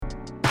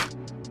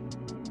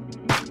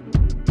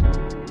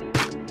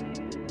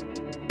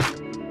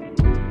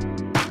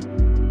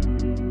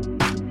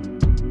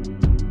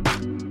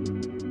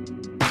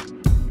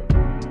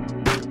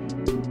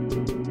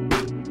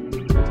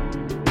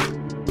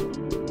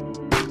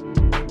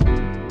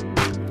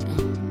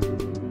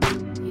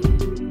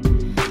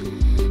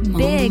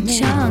big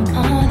chunk.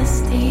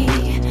 Honesty,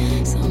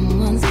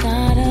 someone's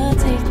gotta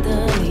take the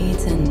lead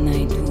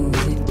tonight.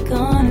 Who's it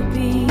gonna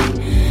be?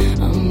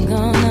 I'm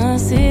gonna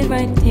sit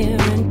right here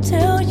and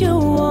tell you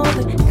all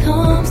that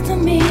comes to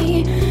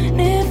me. And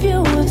if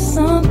you have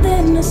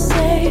something to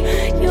say,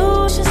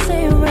 you should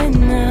say it right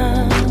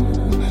now.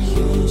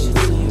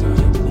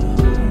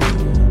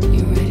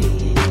 You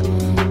ready?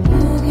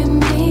 You give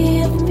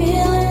me a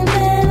feeling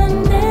that I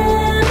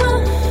never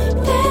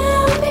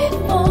felt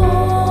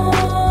before,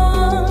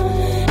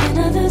 and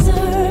I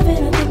deserve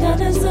it. I think I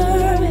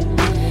deserve it.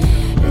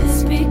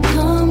 It's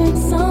becoming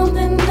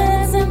something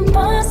that's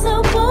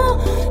impossible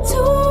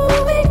to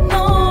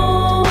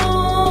ignore,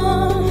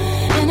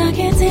 and I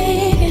can't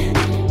take it.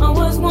 I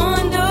was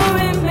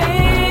wondering,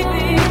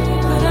 baby,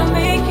 could I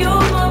make you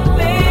my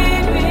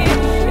baby?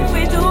 If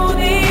we do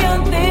the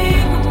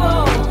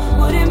unthinkable,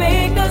 would it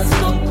make us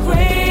look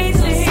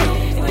crazy?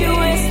 If you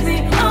ask me,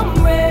 I'm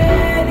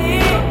ready.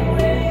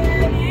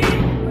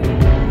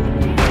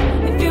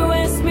 If you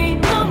ask me,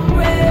 I'm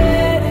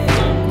ready.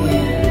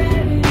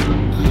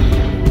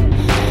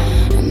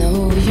 I know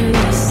you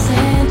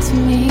said to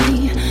me,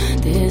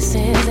 this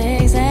is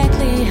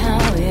exactly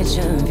how it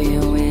should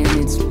feel when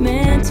it's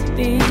meant to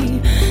be.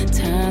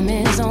 Time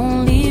is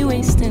only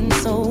wasting,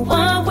 so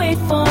why wait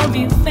for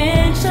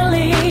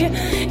eventually?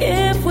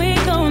 If we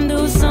gon'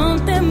 do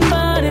something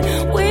about it,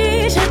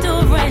 we should do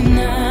it right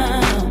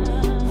now.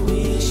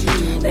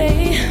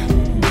 Babe,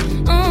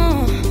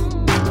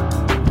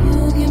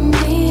 you give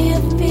me a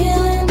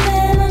feeling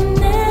that I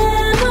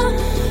never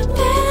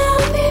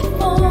felt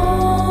before,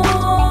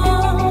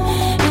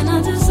 and I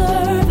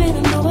deserve it. I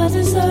know I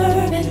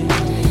deserve it.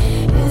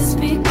 It's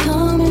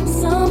becoming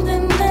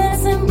something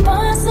that's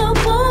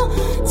impossible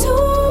to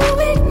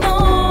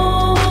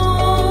ignore.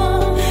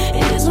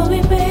 It is what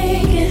we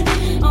make it.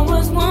 I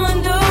was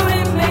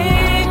wondering,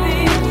 maybe,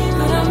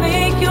 could I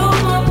make you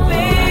my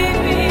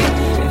baby?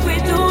 If we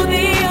do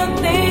the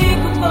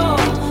unthinkable,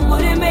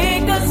 would it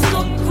make us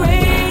look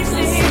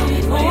crazy?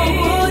 Or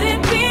would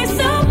it be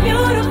so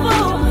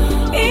beautiful?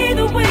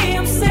 Either way,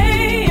 I'm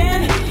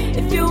saying,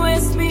 if you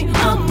ask me,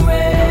 I'm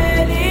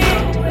ready.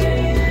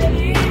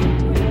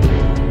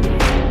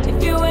 If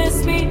you ask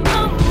me,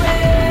 I'm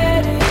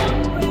ready.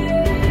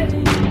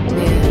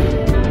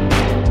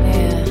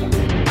 Yeah.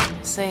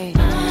 Say,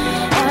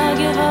 I'll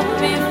give up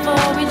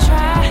before we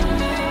try.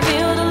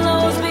 Feel the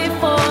lows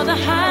before the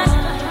highs.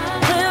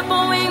 Clip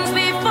our wings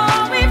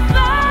before we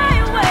fly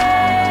away.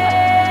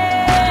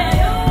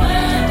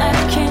 I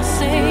can't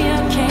say I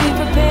came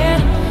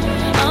prepared.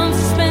 I'm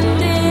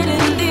suspended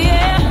in the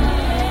air.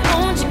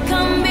 Won't you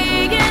come be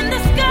in the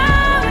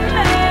sky with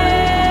me?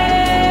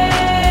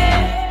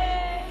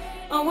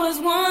 I was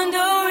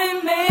wondering,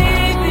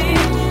 maybe,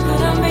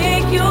 could I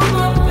make you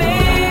my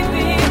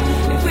baby?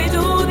 If we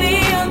do the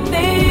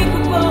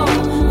unthinkable,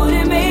 would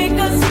it make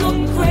us look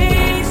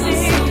crazy?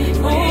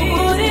 Or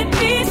would it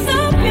be so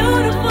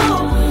beautiful?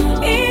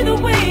 Either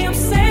way, I'm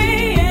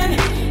saying,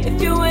 if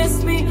you ask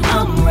me,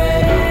 I'm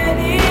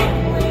ready.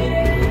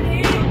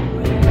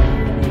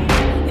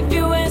 If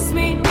you ask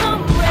me,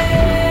 I'm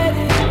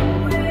ready.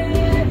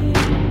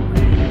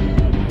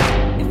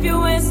 If you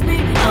ask me,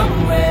 I'm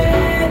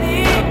ready.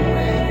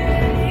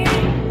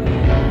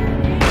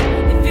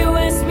 If you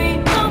ask me,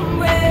 I'm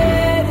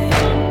ready.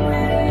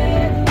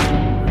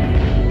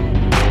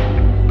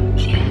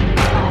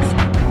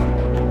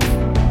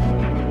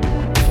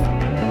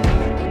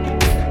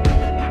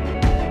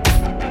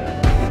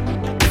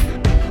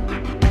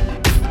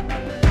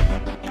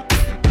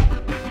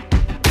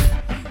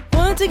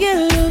 One to get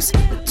loose,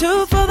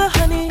 two for the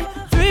honey,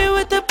 three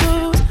with the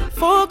booze,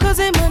 four cause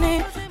they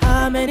money.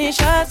 How many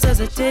shots does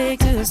it take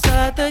to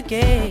start the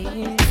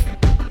game?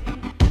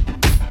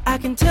 I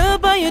can tell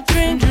by your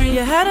drink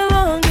you had a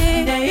long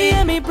day.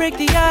 Let me break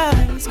the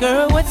ice,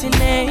 girl, what's your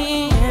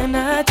name? And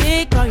I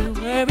take all your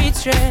worried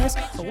stress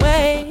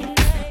away.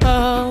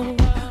 Oh,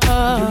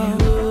 oh.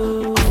 Do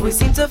you always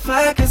seem to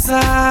fight? Cause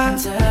I can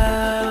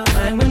tell,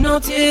 mine with no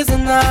tears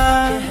and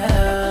I can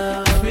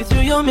help. Hurry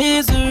through your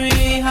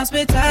misery,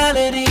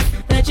 hospitality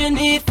that you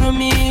need from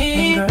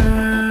me.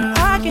 Girl,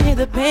 I can hear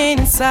the pain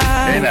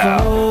inside. Hey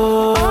now.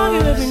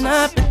 Argue every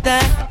night, but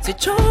that's your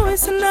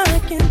choice, and I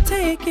can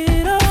take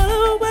it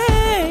all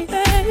away.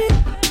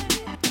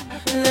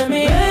 Let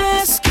me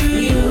rescue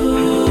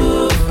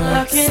you.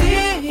 I can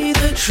see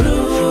the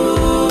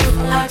truth.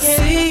 I can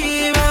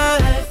see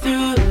right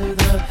through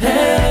the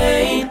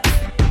pain.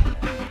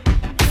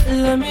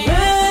 Let me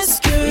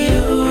rescue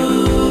you.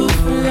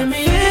 Let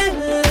me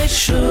feel the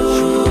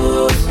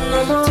shoes. No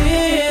more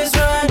tears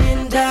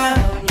running down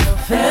your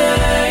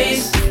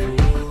face.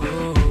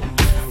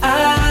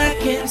 I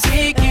can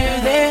take you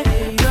there.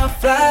 You'll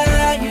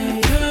fly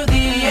you through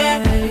the air.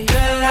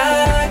 Girl, I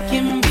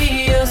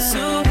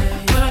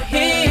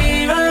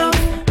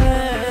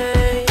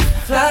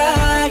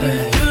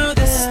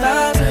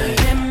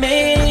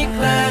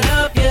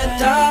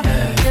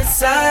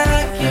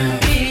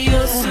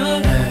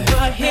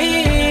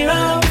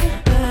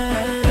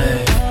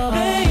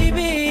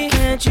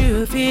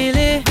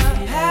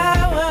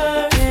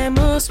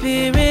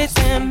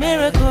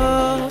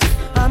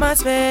my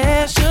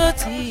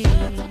specialty.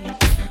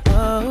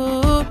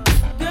 Oh,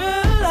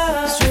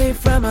 girl, straight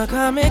from a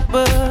comic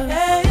book.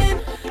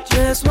 And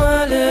just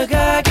one look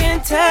I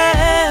can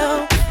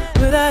tell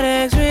without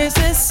X-rays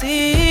to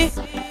see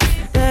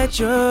that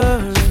you're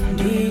in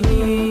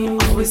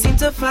need. Always seem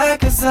to fight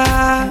 'cause I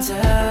can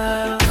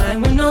tell.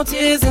 Mine with no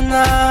tears and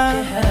I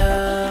can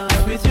help.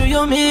 Help you through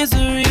your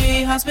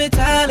misery,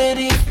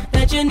 hospitality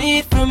that you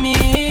need from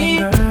me.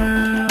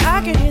 Girl,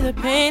 I can hear the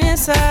pain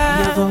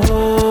inside your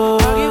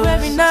voice. Argue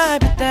every night,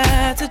 but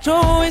that's a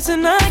choice,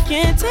 and I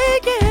can't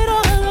take it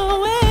all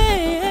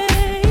away.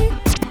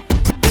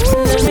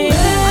 Let me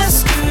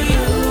ask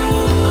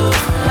you,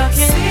 I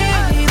can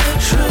see the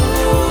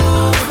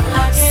truth.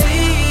 I can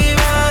see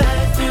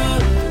right through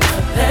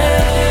the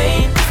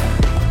pain.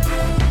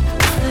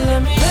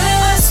 Let me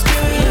ask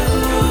you,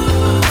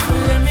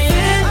 let me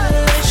feel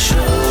the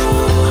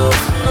truth.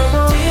 No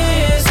more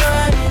tears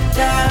running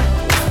down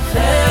my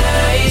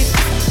face.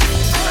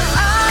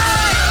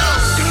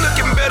 You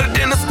looking better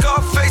than a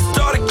Scarface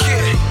starter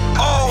kid.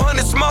 All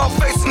 100 small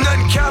faces,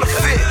 nothing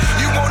counterfeit.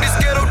 You want this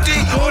ghetto D,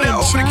 or that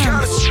over the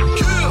counter shit.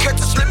 Catch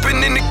you slipping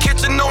in the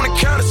kitchen on the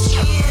counter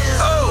shit.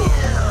 Oh,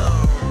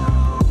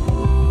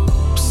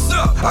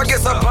 sup? I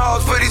guess I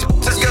paused for these.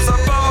 Guess I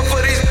balled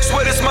for these.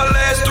 Swear this my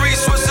last 3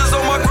 Swisses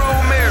on my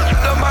grown man.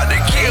 I'm about to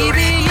kill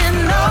Baby, these. you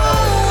know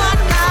I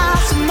got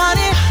some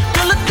money.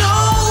 Girl, the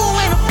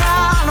dough ain't a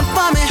problem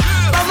for me.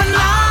 But when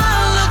I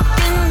look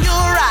in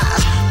your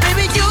eyes,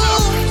 baby, you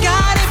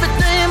got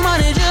everything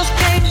money just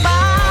can't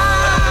buy.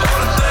 All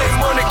the things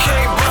money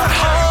can't buy.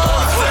 All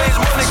the things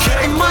money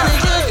can't buy. Money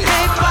just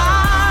can't buy.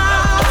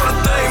 All the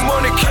things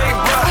money can't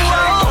buy.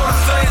 All the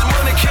things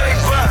money can't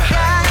buy.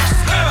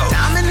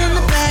 Diamond in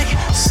the back,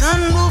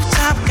 sunroof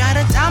top, got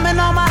a diamond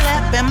on my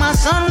lap and my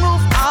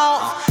sunroof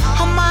off.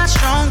 Her mind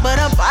strong, but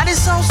her body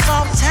so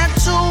soft.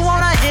 Tattoo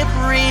on her hip,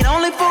 read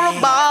only for a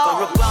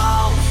ball.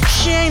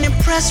 She ain't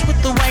impressed with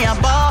the way I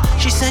ball.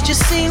 She said you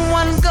seen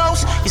one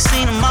ghost, you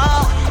seen them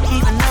all.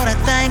 Even though that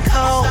thing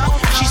cold.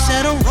 She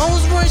said a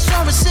Rolls Royce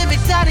or a Civic,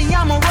 daddy,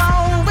 I'ma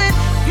roll with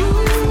you.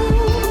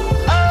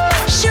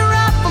 She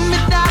ride for me,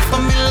 die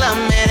for me, love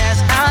me,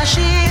 that's how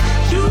she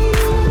do.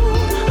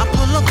 I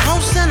pull her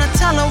close and I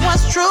tell her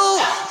what's true.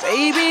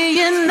 Baby,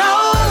 you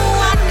know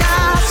I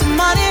got some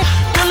money.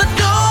 Girl, the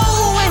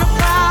dough ain't a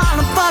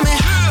problem for me.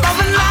 But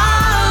when I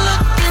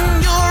look in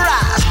your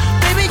eyes,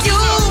 baby, you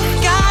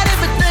got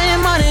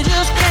everything money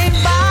just can't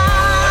buy.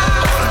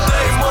 All the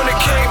things money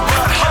can't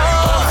buy.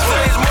 All the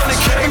things money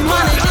can't buy.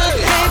 Money just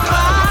can't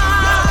buy.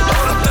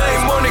 All the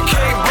things money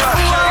can't buy.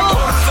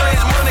 All the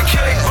things money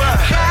can't buy.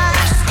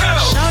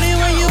 Shawty,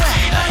 where you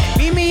at?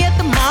 Meet me at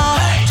the mall.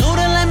 Told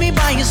her let me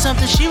buy you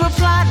something. She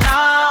replied no.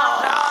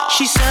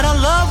 She said her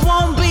love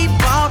won't be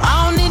bought.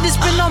 I don't need to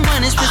spend no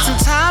money, spend some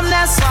time,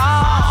 that's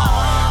all.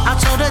 I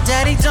told her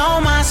daddy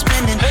don't mind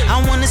spending.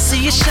 I wanna see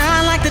you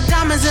shine like the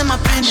diamonds in my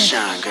pendant.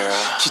 Shine, girl.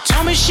 She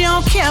told me she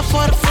don't care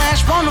for the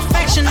flash, want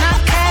affection,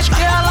 not cash.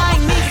 Girl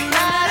like me,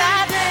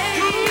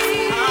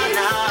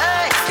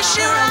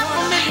 she ride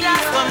for me,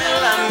 die for me,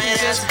 love me,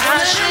 that's how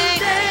she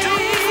do.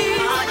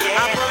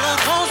 I pull her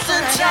close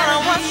and tell her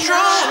what's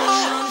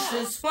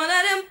true. It's one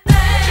of them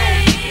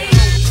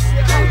things.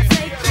 Don't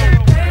take it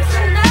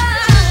personal.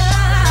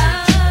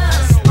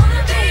 Just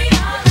wanna be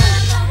all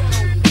alone.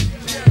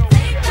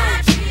 Think I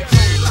treat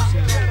you wrong.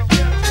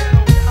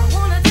 I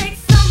wanna take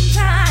some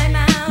time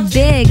out.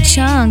 Big to think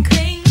chunk.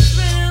 things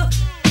through.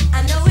 I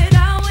know it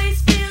always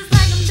feels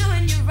like I'm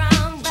doing you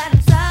wrong, but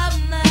I'm so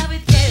in love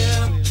with you.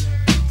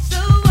 So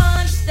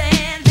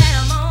understand that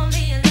I'm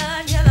only in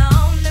love. You're the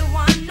only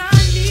one I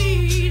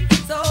need.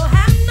 So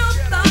have no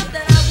thought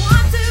that I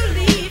want to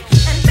leave.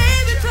 And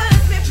baby,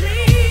 trust me,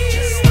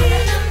 please. One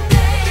of them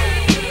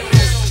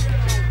days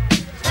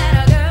that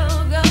a girl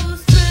goes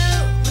through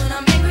when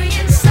I'm angry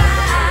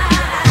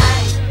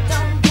inside.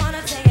 Don't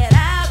wanna take it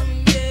out on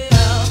you.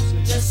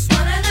 Just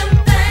one of them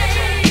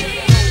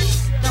things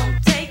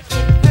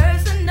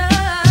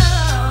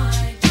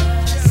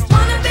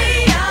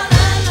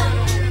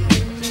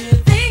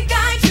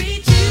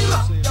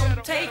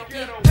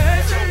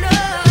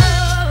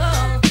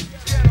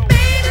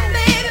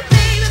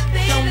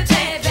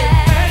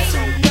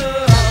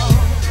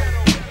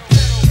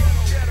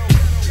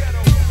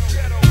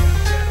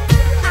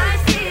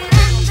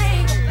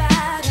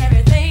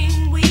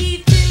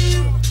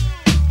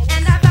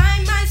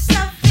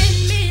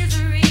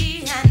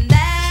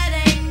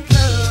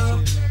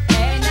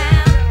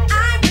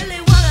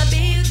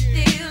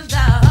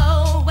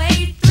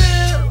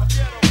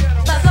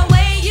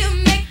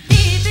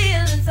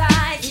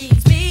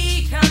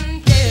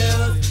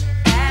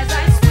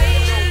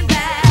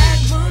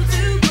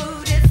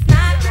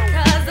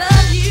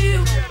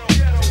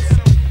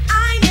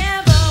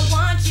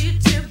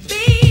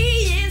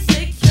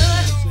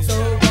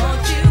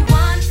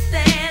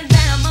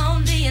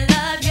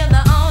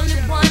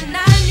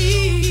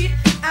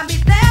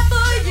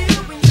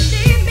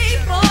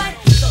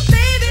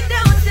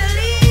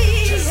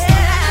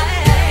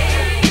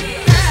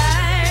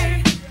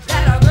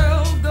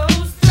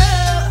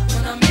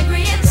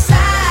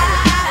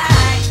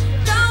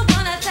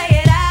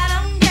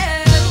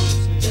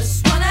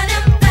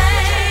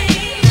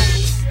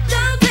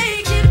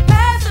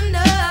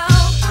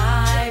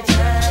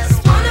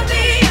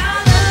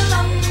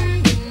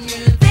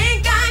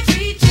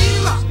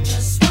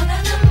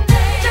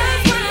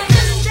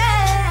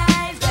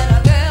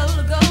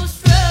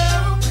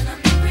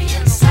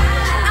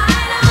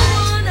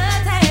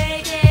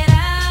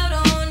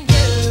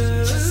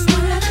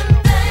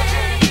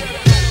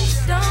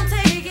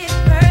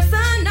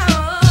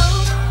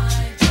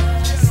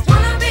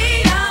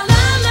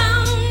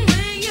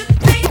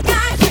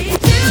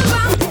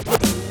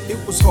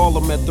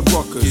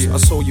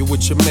post, I saw you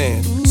with your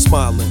man,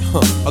 smiling,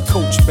 a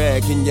Coach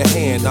bag in your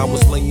hand. I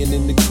was laying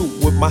in the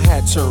coupe with my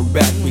hat turned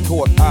back. We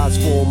caught eyes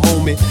for a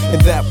moment,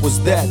 and that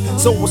was that.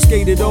 So I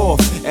skated off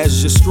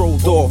as you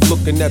strolled off,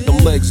 looking at them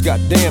legs.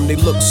 Goddamn, they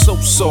look so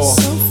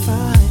soft.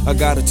 I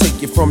gotta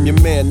take you from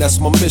your man, that's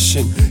my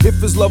mission.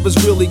 If his lovers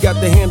really got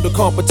to handle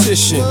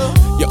competition,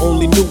 you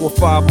only knew him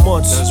 5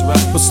 months.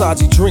 Besides,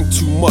 he drink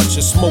too much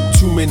and smoke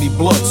too many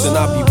blunts. And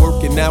I be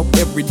working out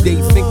every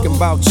day thinking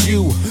about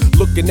you,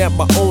 looking at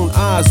my own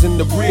eyes in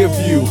the rear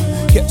view,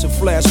 catching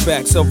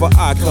flashbacks of our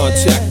eye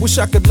contact. Wish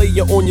I could lay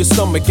you on your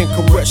stomach and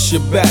caress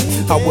your back.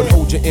 I would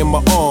hold you in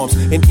my arms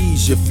and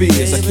ease your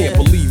fears. I can't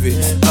believe it,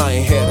 I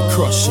ain't had a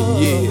crush in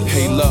years.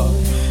 Hey love,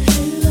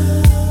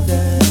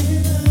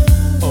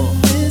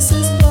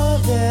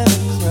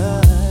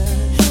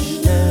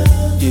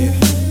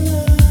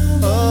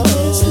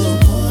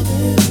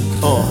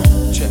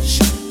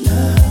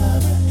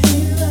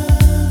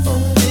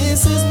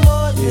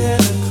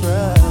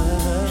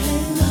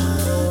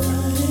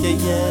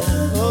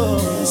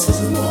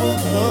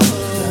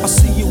 I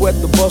see you at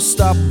the bus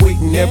stop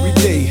waiting every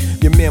day.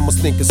 Your man must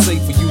think it's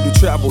safe for you to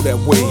travel that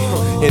way.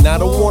 And I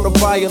don't wanna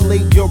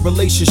violate your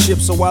relationship,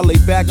 so I lay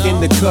back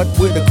in the cut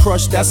with a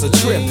crush that's a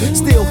trip.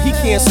 Still, he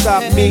can't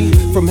stop me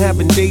from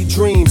having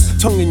daydreams,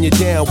 tonguing you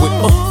down with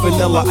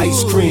vanilla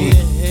ice cream,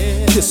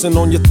 kissing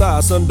on your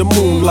thighs under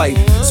moonlight,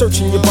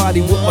 searching your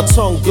body with my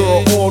tongue,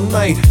 girl, all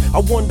night. I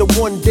wonder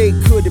one day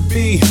could it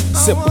be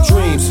simple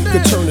dreams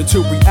could turn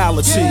into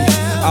reality.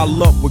 Our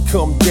love would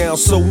come down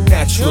so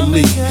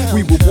naturally.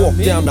 We would walk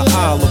down the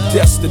aisle of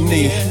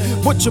destiny.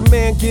 But your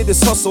man get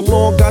his hustle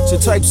on, got your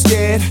type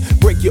scared.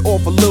 Break you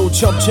off a little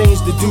chump change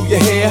to do your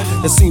hair.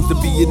 That seems to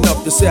be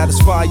enough to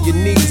satisfy your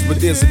needs, but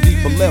there's a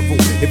deeper level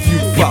if you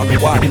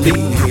follow I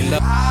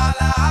lead.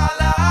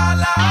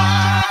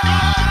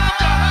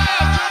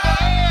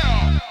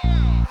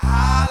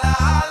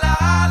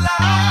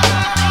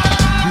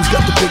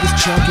 Got the biggest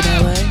chunk in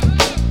LA?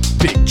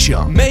 Big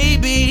chunk.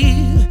 Maybe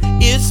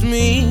it's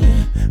me,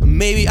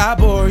 maybe I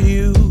bore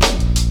you.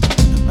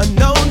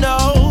 No,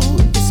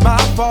 it's my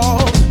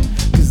fault,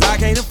 cause I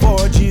can't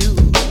afford you.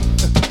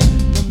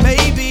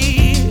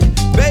 Maybe,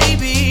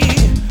 baby,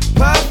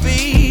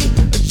 Puffy,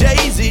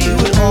 Jay-Z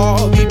would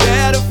all be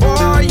better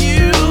for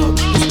you.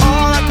 Cause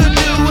all I could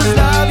do was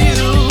love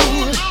you.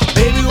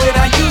 Baby, when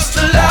I used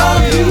to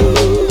love you,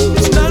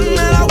 there's nothing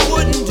that I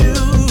wouldn't do.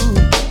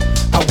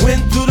 I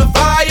went through the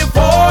fire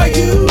for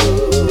you,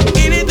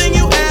 anything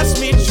you asked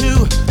me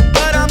to,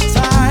 but I'm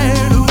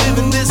tired of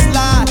living this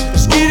lie.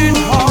 It's getting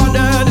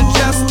harder to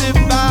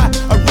justify.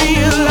 I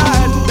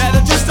realize that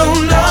I just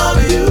don't love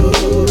you,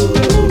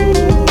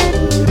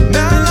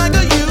 not like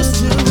I used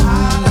to.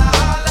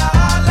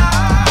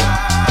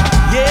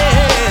 Yeah.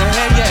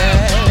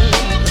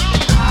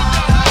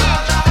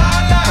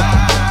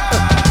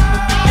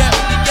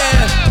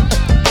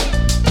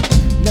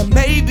 Now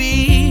maybe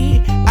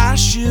I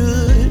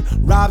should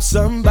rob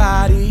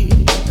somebody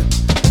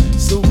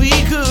so we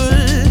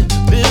could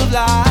live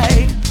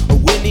like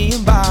Whitney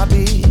and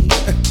Bobby.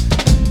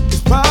 It's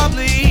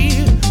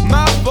probably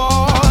my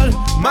fault,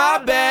 my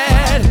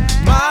bad,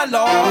 my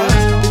loss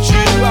that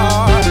you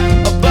are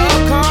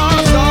above,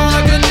 cause all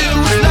I could do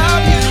was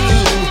love you.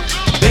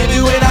 Baby,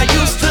 when I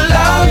used to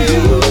love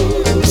you,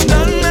 there's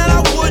nothing that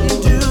I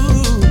wouldn't do.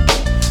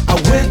 I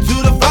went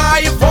through the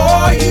fire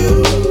for you,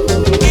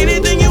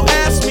 anything you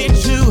asked me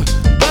to,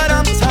 but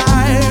I'm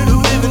tired of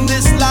living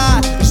this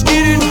lie. It's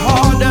getting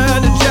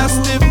harder to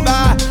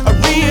justify. I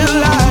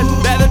realize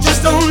that I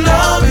just don't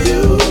love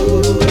you,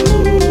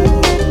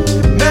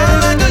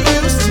 not like I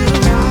used to.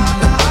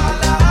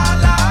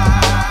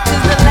 This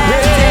is the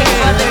last day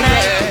for the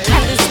night.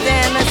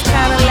 Understand that's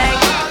kinda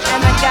late,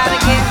 and I gotta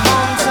get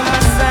home to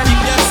my son.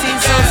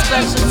 He's so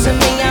special to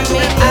me. I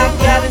mean, I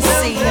gotta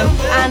see him.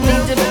 I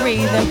need to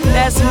breathe him.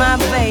 That's my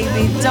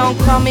baby. Don't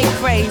call me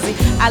crazy.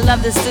 I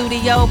love the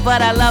studio,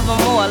 but I love him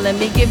more. Let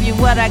me give you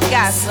what I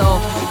got. So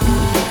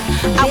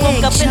I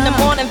woke up in the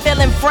morning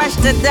feeling fresh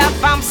to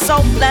death. I'm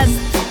so blessed.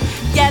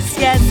 Yes.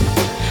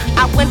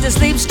 I went to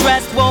sleep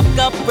stressed, woke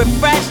up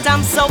refreshed.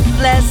 I'm so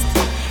blessed.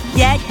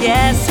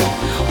 Yes.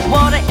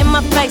 Water in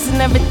my face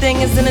and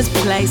everything is in its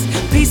place.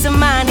 Peace of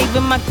mind,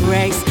 even my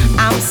grace.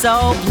 I'm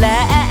so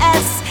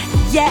blessed.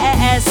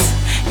 Yes.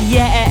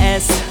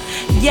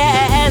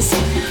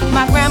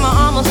 My grandma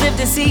almost lived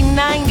to see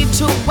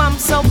 92. I'm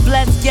so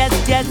blessed. Yes.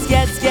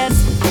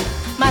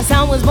 My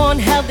son was born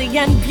healthy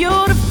and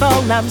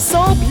beautiful. I'm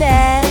so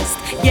blessed.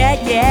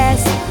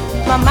 Yes.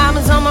 My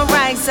mama's on my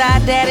right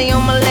side, daddy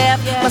on my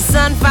left. My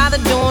son, father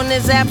doing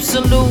his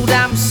absolute.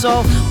 I'm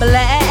so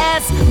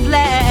blessed.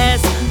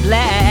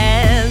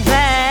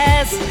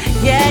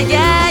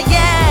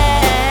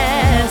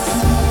 Yes.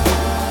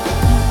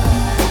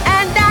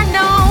 And I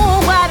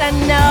know what I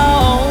know.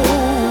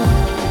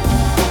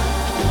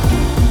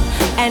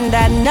 And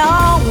I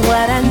know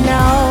what I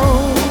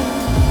know.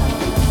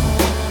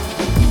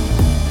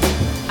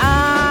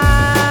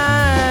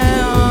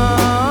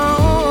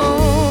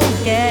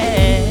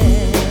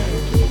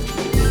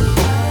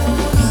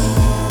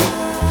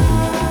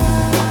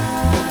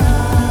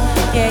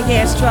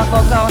 Yeah,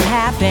 struggle gon'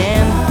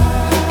 happen.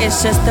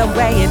 It's just the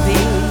way it be.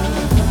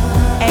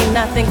 Ain't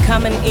nothing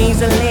coming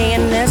easily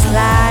in this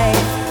life.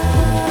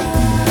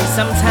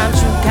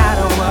 Sometimes you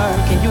gotta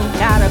work and you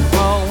gotta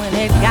grow and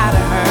it gotta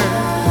hurt.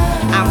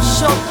 I'm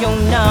sure you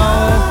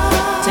know.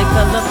 Take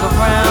a look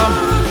around.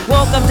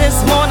 Woke up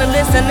this morning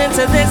listening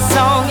to this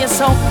song. You're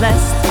so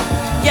blessed.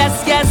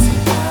 Yes, yes.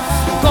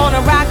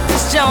 Gonna rock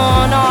this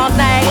joint all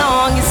night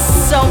long. You're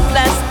so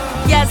blessed.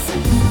 Yes.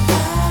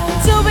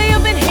 So we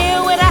up in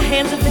here with our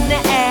hands up in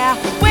the air,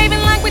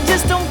 waving like we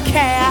just don't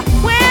care.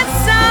 We're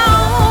so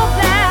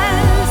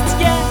blessed.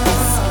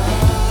 Yes.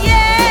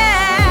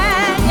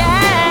 Yeah,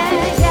 yeah,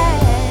 yeah.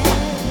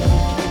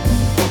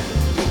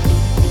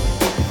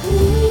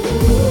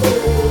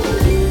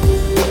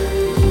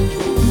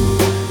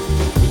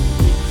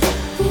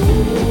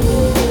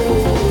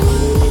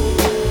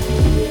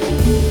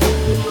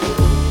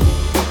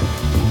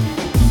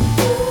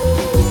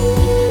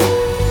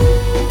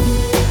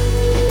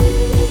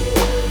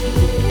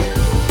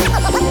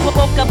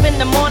 Woke up in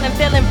the morning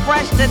feeling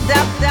fresh to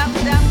death.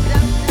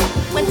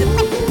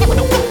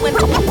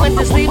 Went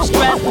to sleep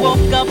stressed,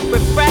 woke up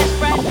refreshed.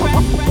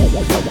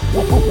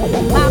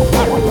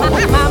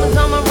 Mama's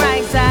on my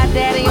right side,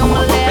 daddy on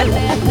my left.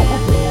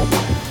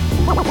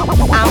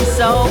 I'm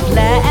so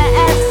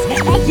blessed.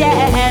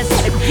 Yes,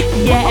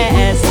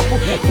 yes,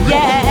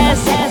 yes,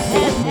 yes.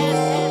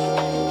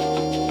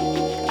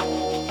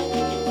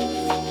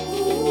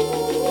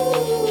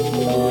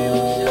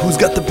 Who's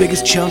got the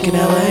biggest chunk in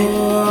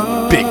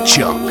LA? Big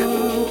Chunk.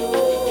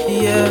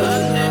 Yeah.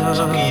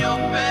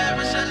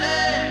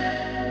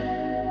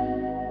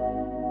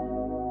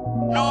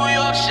 New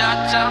York,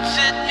 Chi-Town,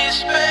 Sydney,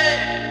 Spain.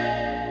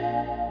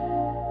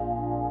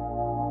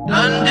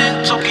 London,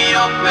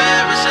 Tokyo,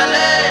 Paris,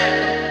 LA.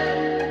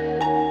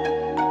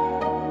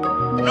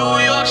 New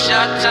York,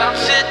 Chi-Town,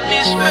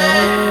 Sydney,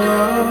 Spain.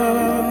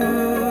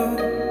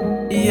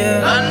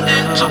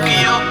 London,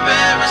 Tokyo,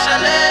 Paris,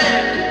 LA.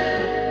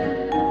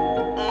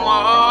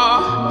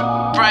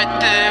 Whoa. Right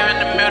there in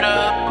the middle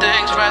of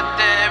things, right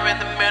there in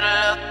the middle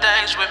of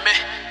things with me.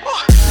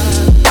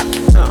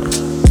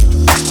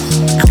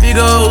 Big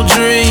old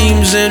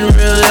dreams in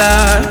real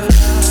life.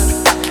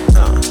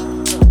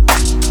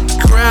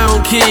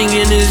 Crown king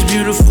and his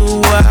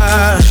beautiful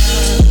wife.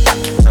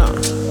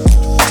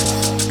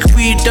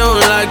 We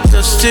don't like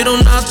to sit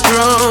on our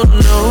throne,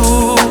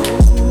 no.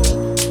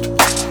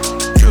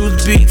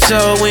 Truth be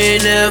told, we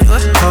ain't never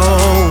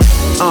home.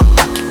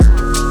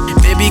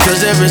 Maybe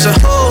cause there is a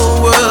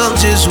whole world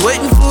just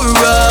waiting for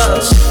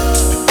us.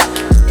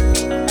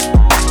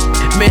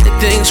 Many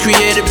things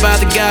created by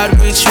the God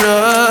we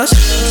trust.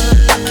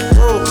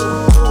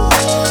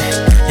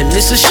 And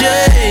it's a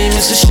shame,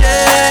 it's a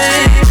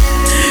shame.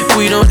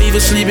 We don't even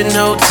sleep in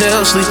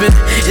hotels, sleeping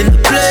in the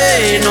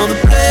plane, on the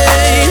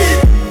plane.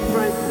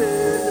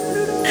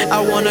 I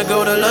wanna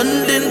go to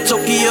London,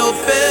 Tokyo,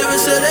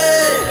 Paris,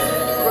 LA.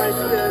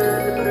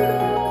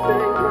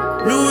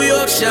 New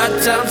York,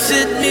 Chi-Town,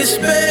 Sydney,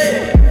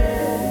 Spain.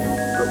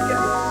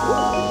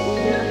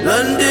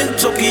 London,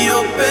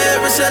 Tokyo,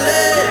 Paris,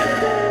 LA.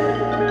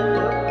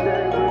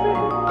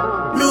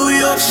 New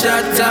York,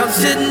 Chi-Town,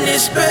 Sydney,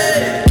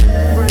 Spain.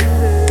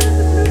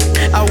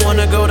 I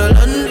wanna go to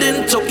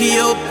London,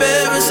 Tokyo,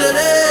 Paris,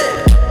 LA.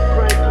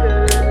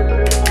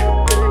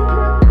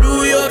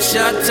 New York,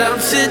 Chi-Town,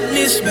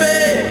 Sydney,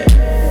 Spain.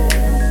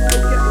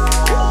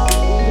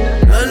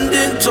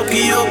 London,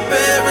 Tokyo,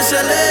 Paris,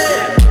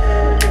 LA.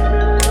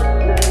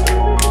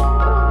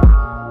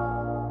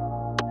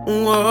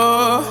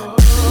 Whoa.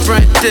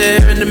 Right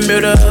there in the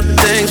middle of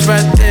things,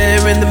 right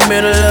there in the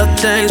middle of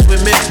things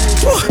with me.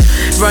 Woo.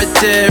 Right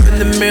there in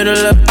the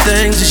middle of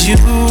things is you.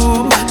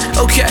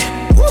 Okay.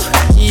 Woo.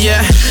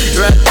 Yeah.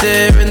 Right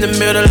there in the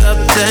middle of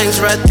things,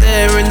 right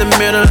there in the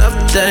middle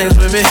of things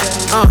with me.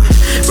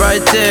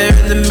 Right there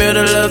in the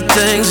middle of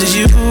things is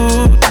you.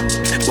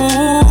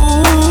 Ooh.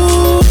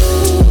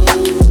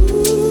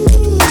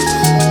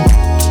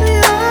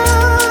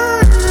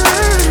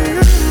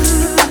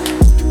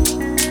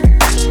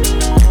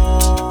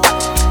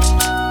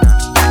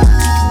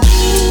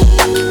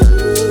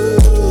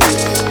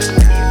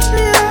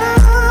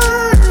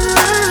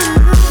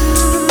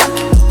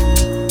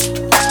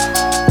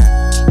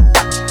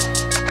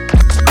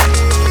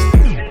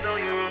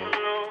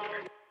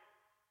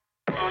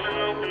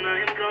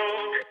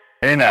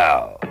 Hey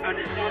now. I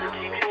just wanna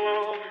keep you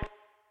on.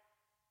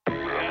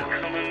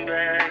 I'm coming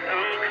back.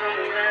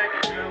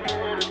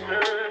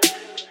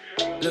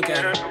 Look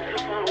at her.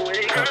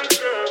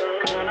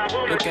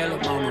 Look at her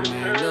mama,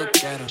 man.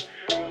 Look at her.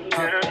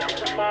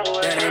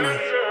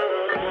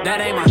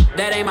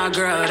 That ain't my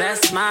girl.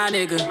 That's my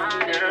nigga.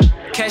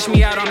 Catch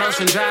me out on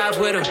Ocean Drive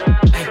with her.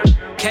 Ay,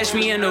 catch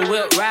me in the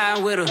whip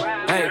riding with her.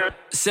 Hey,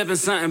 sipping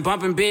something,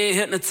 bumping big,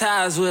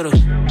 hypnotized with her.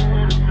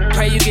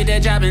 Pray you get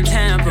that job in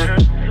Tampa.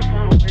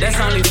 That's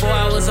only 4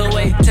 hours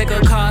away. Take a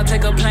car,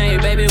 take a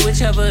plane, baby,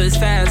 whichever is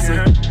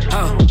faster.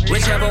 Oh,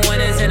 whichever one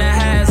is in a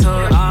hassle.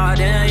 Oh,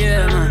 damn,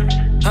 yeah, man.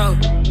 Oh,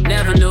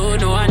 never knew,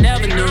 no, I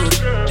never knew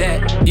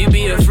that you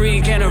be a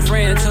freak and a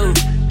friend too.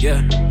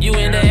 Yeah, you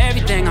into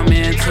everything I'm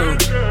into.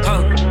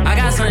 Ho, I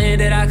got something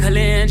that I could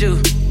lend you.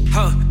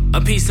 Ho, a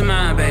piece of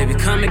mind, baby.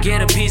 Come and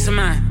get a piece of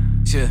mind.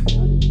 Yeah.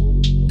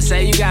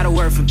 Say you gotta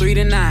work from 3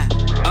 to 9.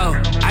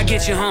 Oh, I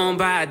get you home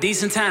by a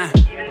decent time.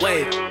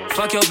 Wait,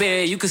 fuck your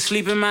bed, you can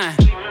sleep in mine.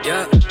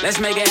 Yeah, let's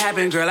make it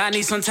happen, girl. I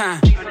need some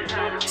time.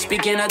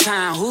 Speaking of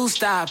time, who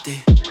stopped it?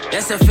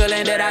 That's the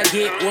feeling that I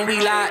get when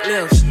we lock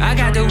lips. I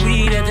got the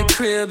weed at the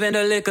crib and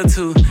the liquor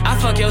too. I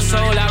fuck your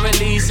soul, I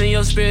release in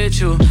your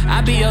spiritual.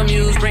 I be your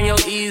muse, bring your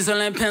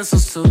easel and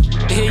pencils too.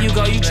 Here you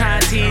go, you try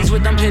to tease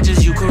with them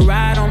pictures. You could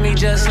ride on me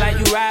just like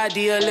you ride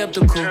the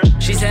elliptical.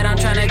 She said I'm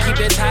tryna keep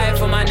it tight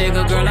for my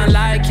nigga. Girl,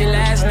 unlike your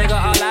last nigga,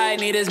 all I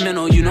need is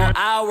mental. You know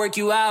I'll work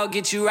you out,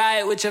 get you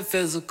right with your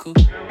physical.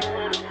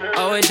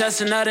 Oh, it's just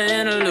another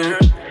interlude.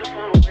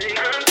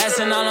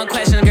 Asking all them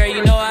questions, girl,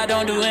 you know I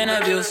don't do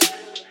interviews.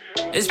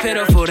 It's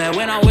pitiful that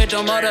when I'm with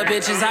them other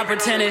bitches, I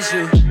pretend it's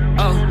you.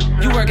 Oh,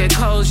 you work at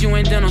Kohl's, you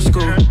in dental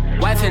school.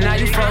 Wife and now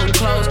you folding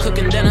clothes,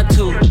 cooking dinner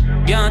too.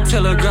 Young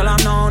Tiller, girl,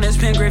 I'm known as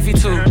Pen Griffey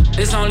too.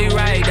 It's only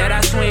right that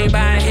I swing by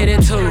and hit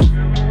it too.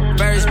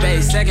 First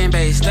base, second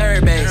base,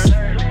 third base.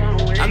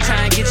 I'm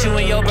trying to get you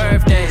in your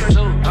birthday.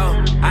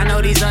 Oh, I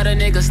know these other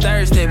niggas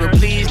thirsty, but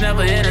please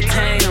never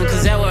entertain them,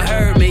 cause that would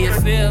hurt me, you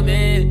feel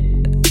me?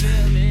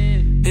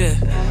 Yeah.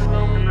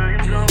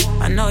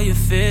 I know you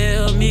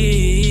feel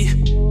me.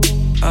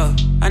 Oh,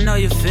 I know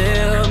you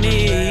feel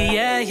me.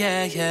 Yeah,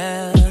 yeah,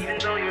 yeah.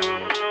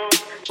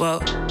 Whoa,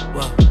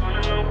 whoa.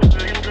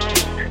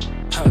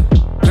 Oh,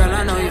 girl,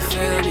 I know you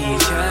feel me.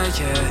 Yeah,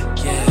 yeah,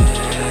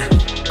 yeah.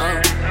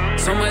 Oh,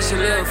 so much to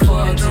live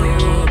for,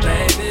 too,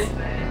 baby.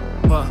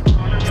 Whoa.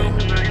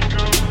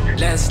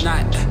 Let's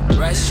not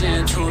rush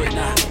into it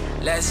now.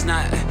 Let's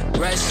not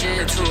rush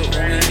into it.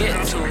 When we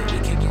get to it, we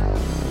can get.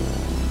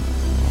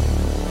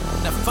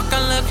 The fuck I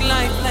look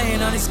like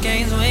playing all these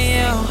games with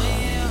you.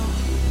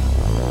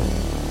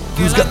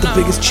 Who's got the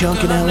biggest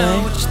chunk in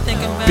LA?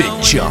 Big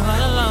Chunk.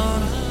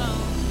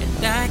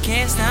 And I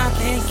can't stop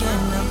thinking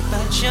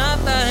about your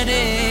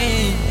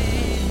body.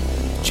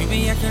 But you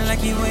be acting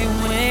like you ain't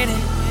with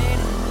it.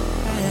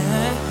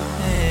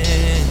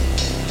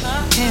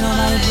 Can't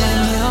nobody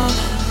blame you.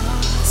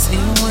 See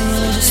when you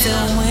lose, you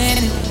still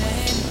winning.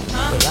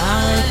 But I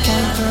already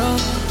came through.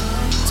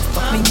 So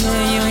fuck me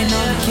good, you ain't no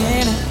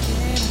beginner.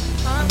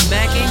 I'm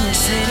back in your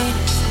city.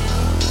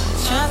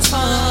 Shots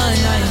fall on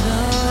night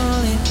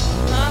lonely.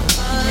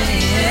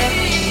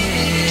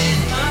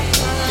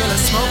 Girl, I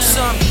smoke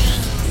some,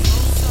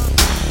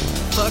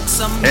 fuck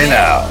some. Hey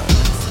now.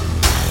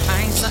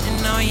 I ain't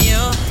something on you.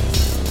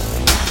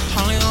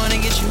 Only wanna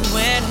get you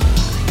wet.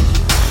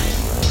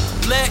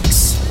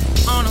 Flex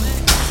on them.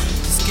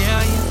 This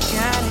girl, you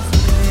got it,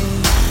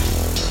 babe.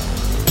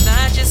 And I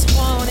just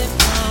want it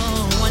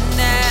for one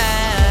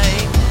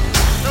night.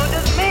 So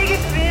just make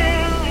it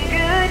feel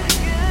good.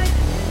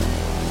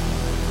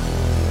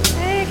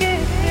 Make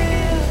it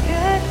feel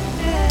good.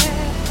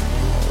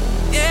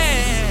 Yeah.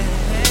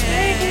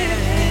 Make it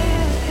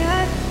feel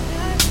good.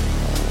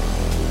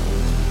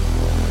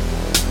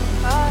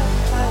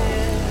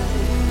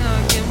 Oh,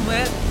 get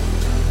wet.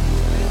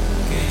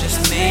 Girl, just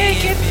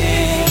make it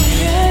feel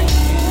good.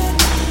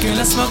 Girl,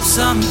 I smoke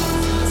some,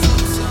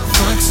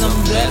 fuck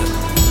some better.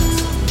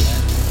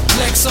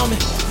 Flex on me,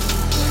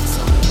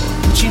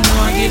 but you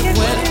know I get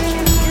wet.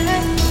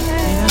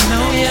 And I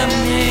know you're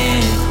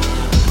mean.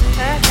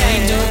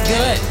 Can't do it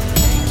good,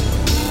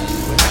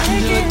 but I can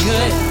do it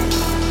good.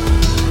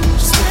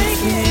 Just make it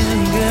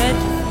feeling good.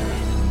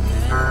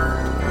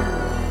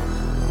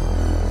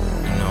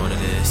 You know what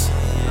it is.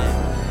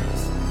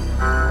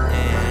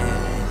 Yeah.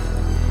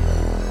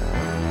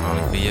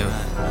 Only for you.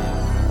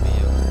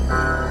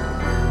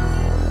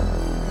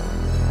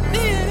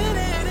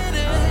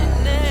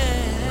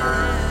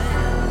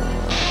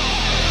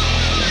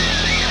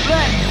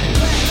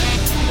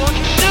 Won't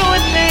you do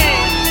it then?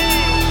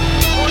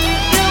 Won't you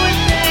do it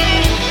then?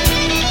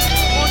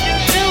 Won't you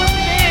do it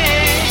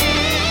then?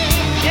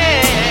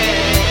 Yeah.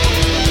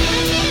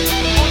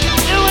 Won't you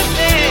do it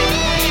then?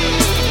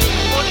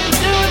 Won't you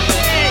do it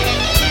then?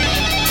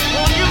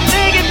 Won't you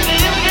make it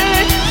feel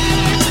good?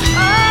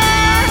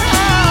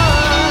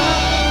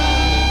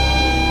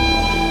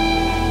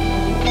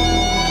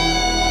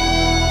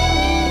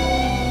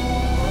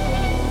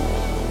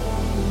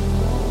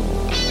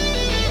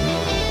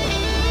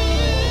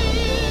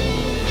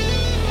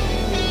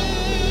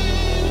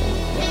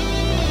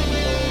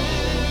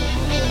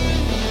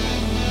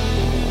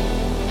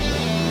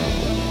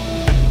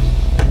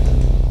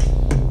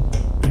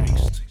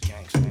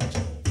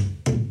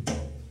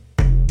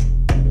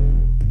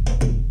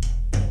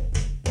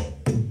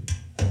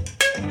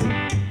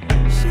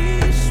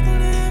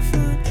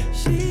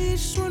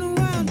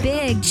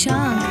 Big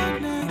Chunk.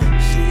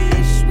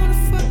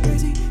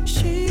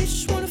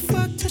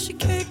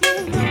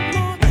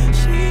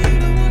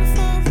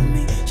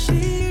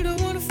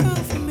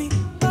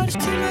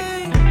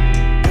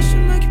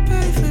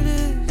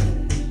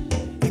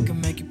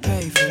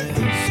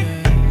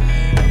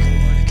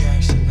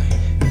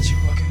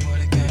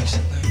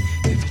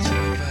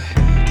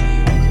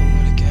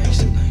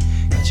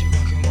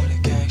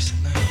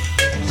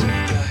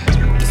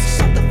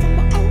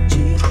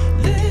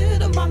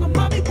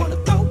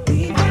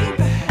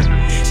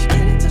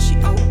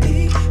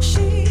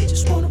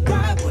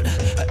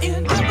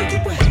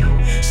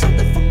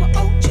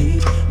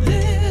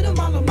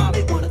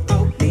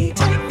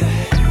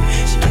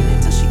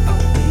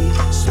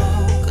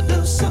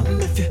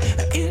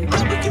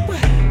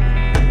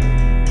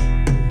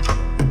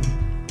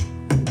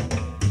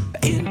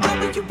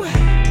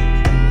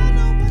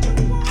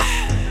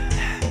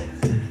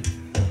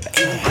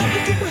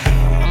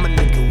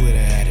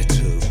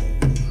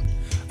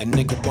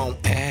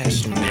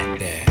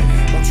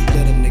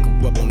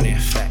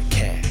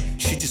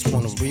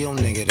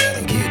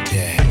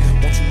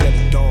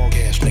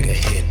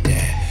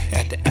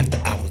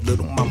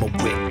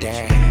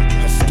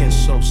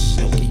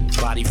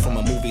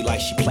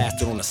 she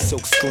plastered on a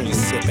silk screen.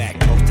 Sit back,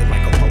 posted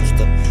like a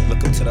poster.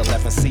 Look up to the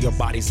left and see her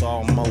body's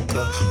all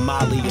mocha.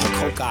 Molly and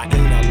cocaine,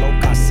 a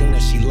loca. Seen her,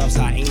 she loves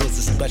hyenas,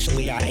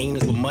 especially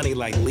hyenas with money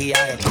like Lee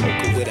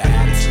Iacocca with an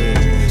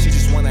attitude. She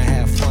just wanna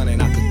have fun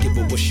and I could give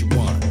her what she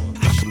want.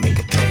 I could make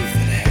her pay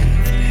for that.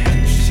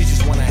 She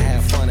just wanna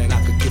have fun and I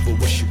could give her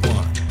what she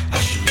want. I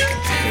should make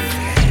her pay for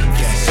that.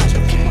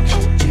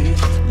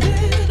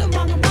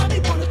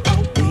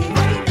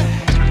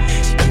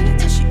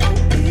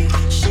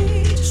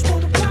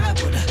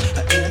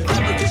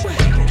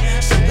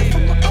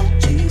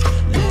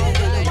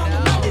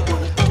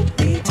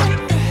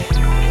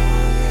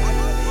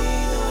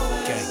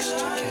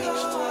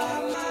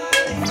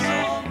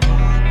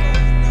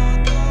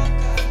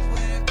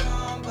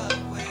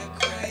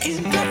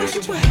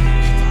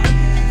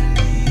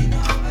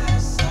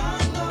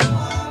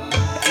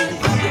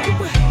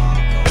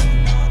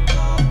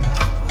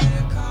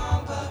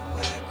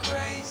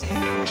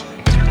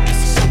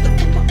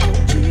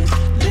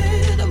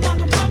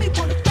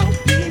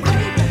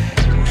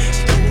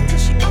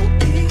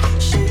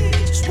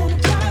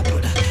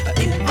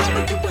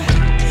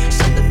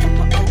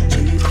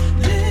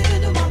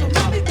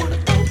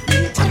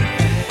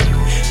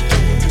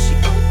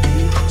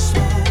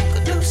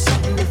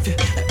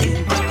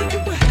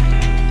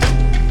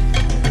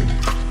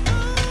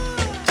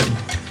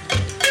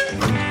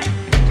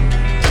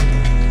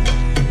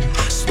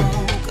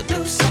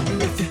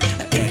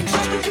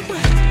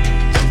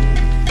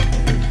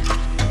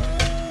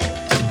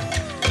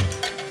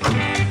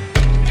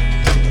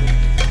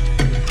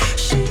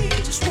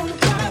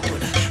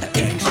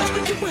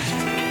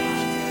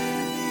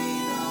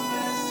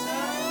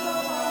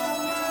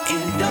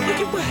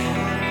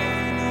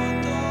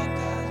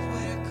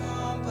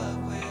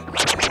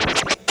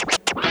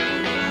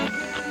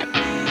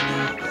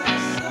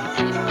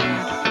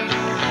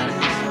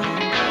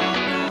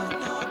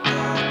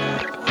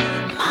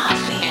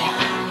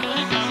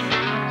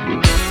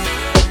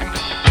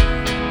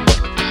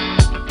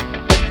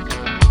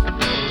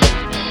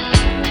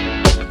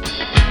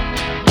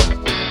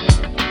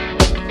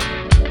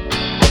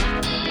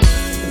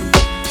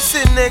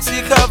 Next to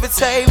your coffee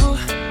table,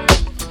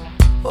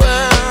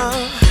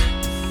 well,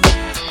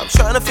 I'm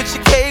trying to fix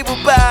your cable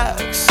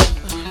box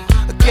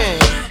again.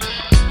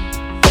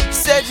 You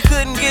said you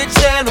couldn't get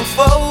channel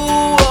 4,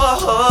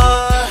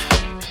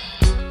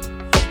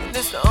 and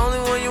it's the only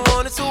one you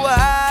wanted to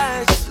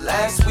watch.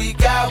 Last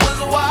week I was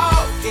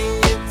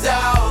walking your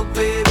dog,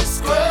 baby,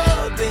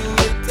 scrubbing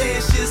your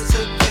dishes,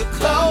 took your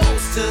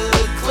clothes to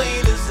the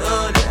cleaners,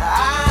 honey.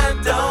 I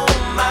don't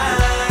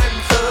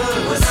mind,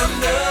 'cause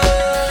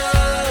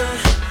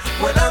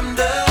when I'm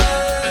done,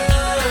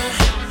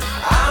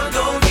 I'm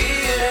gon'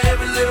 get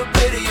every little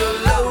bit of your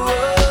love.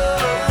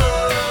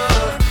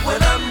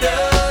 When I'm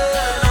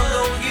done, I'm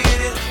gon' get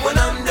it. When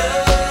I'm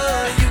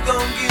done, you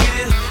gon' get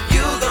it.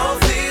 You gon'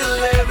 feel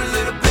every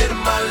little bit of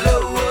my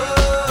love.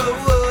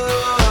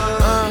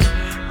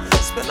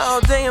 Spent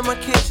all day in my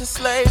kitchen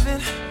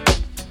slaving.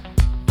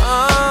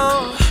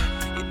 Oh,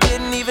 you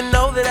didn't even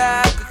know that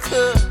I could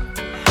cook.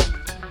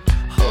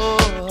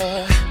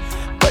 Oh,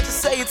 but you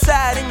say you're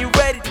tired and you're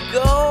ready to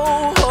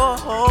go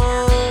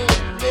home.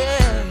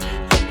 Yeah,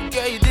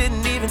 girl, you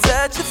didn't even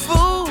touch your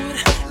food.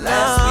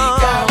 Last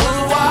week I was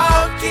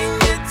walking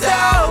your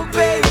dog,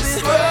 baby,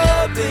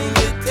 scrubbing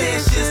your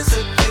dishes,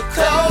 took your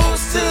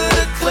clothes to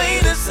the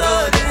cleaners,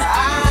 honey.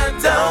 I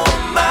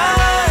don't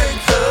mind,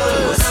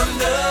 'cause when I'm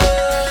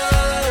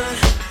done,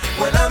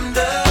 when I'm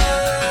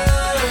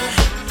done,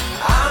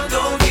 I'm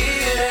gon'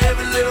 get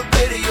every little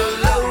bit of your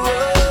love.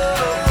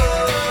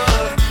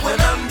 When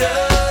I'm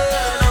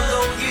done, I'm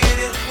gon' get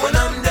it. When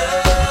I'm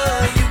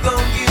done, you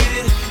gon' get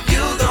it.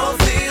 You gon'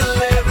 feel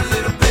every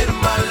little bit of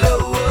my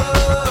love.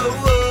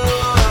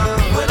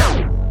 When I'm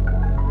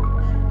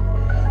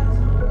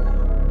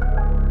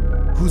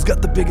Who's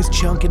got the biggest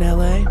chunk in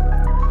LA?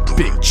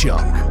 Big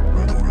Chunk.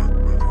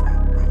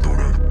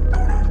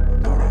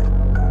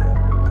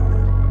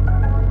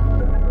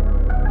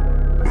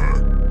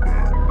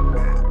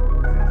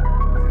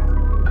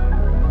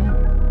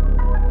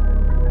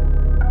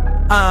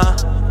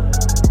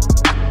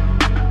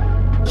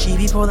 She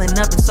be pulling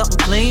up in something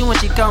clean when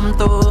she come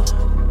through.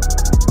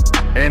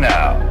 Hey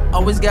now.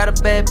 Always got a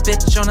bad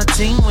bitch on the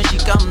team when she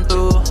come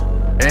through.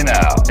 Hey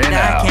now. Hey And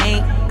now.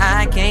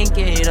 I can't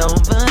get over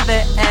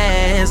the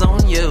ass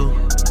on you.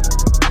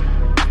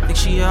 Think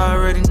she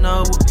already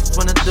know what we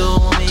wanna do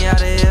when we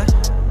out of here.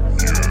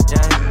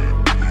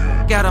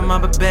 Yeah. Got a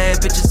mama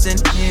bad bitches in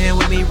here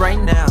with me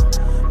right now.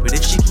 But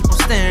if she keep on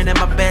staring at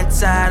my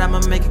bedside, I'ma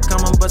make it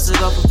come and bust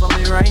it open for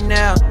me right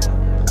now.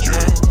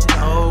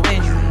 Yeah. Oh,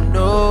 and you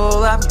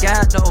know I've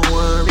got no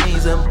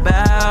worries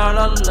about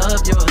all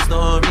of your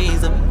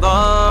stories of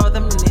all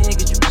them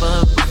niggas you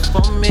fuck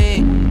for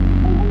me.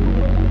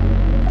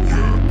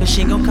 Cause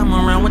she gon' come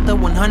around with the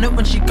 100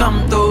 when she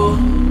come through.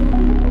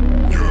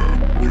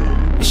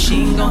 And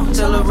she ain't gon'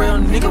 tell a real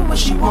nigga what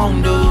she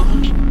won't do.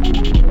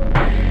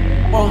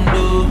 Won't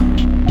do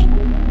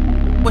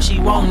what she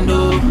won't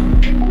do.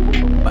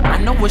 But I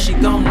know what she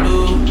gon'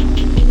 do.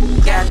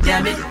 God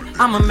damn it,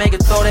 I'ma make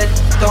it throw that,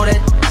 throw that,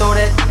 throw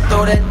that,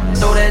 throw that,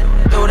 throw that,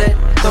 throw that,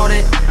 throw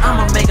that.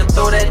 I'ma make it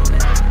throw that.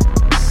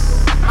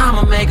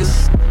 I'ma make it,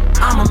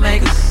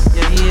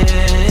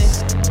 yeah.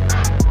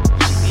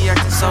 She be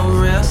acting so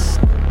real.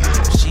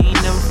 She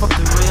ain't never fucked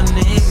a real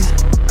nigga.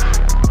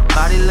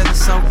 Body looking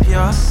so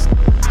pure,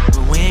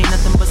 but we ain't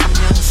nothing but some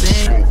young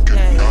sin.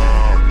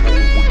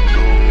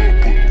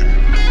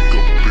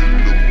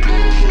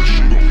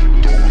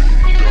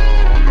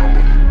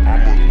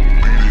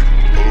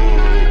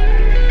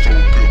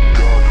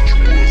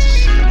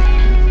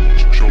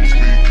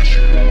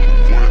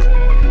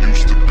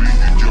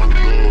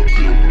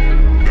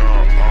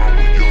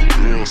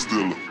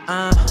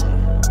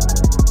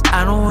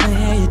 I don't wanna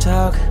hear you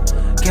talk.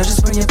 Girl,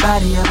 just bring your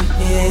body over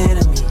here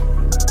to me.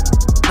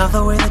 Love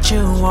the way that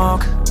you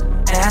walk.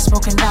 Ass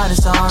broken down,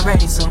 it's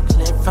already so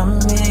clear from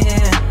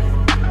here.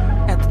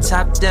 At the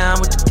top down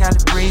with the Cali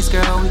breeze,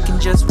 girl, we can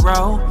just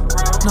roll.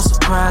 No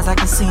surprise, I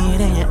can see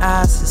it in your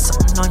eyes. There's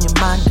something on your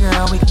mind,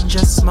 girl, we can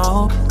just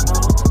smoke.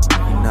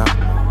 You know,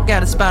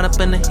 got a spot up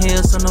in the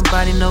hills so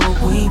nobody know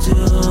what we do.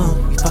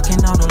 We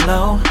fucking on the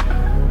low.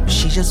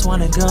 She just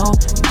wanna go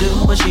do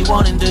what she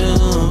wanna do.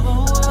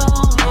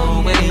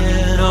 Oh,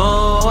 wait,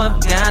 no, I've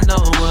got no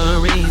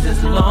worries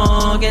as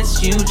long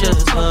as you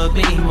just fuck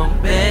me more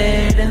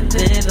better than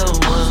the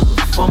one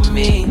for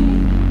me.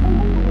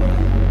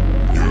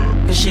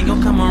 Cause she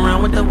gon' come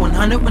around with the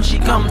 100 when she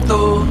come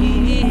through.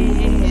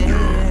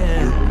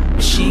 Yeah.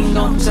 She ain't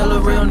gon' tell a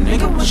real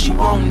nigga what she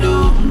won't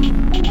do.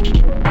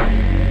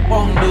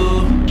 Won't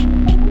do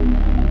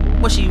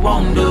what she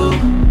won't do.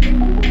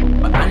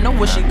 But I know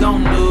what she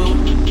gon' do.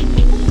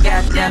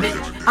 God damn it,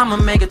 I'ma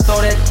make it throw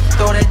that,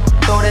 throw that,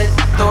 throw that,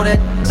 throw that,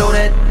 throw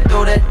that,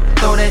 throw that,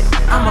 throw that.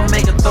 I'ma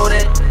make it throw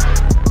that.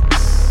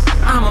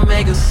 I'ma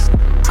make it,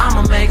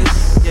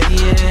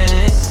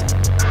 yeah.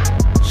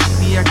 She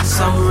be acting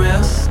so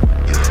real.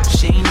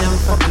 She ain't never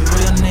fucked a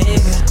real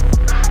nigga.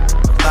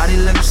 Her body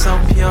looking so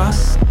pure,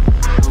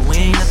 but we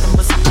ain't nothing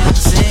but some young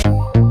sin.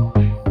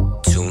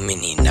 Too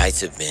many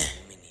nights have been,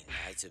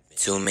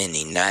 too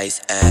many nights,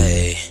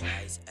 ayy.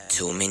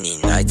 Too many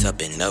nights I've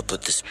been up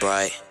with the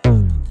Sprite,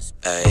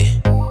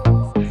 ayy.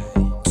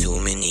 Too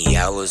many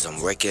hours I'm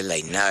working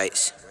late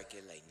nights,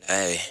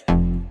 ayy.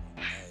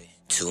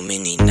 Too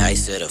many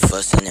nights of the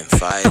fussing and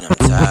fighting, I'm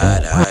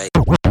tired, ayy.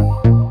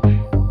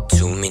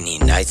 Too many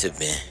nights have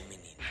been,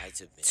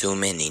 too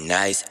many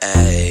nights,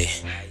 ayy.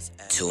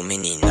 Too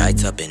many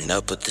nights I've been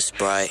up with the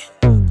Sprite,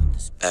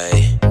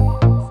 ayy.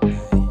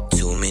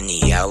 Too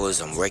many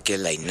hours I'm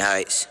working late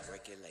nights,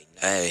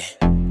 ayy.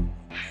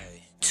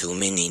 Too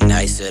many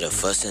nights of the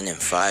fussing and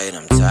fighting,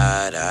 I'm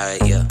tired,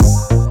 yeah.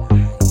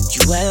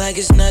 You act like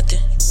it's nothing.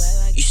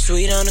 You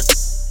sweet on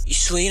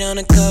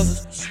the cover,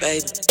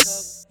 baby.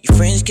 Your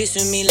friends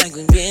kissing me like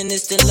we been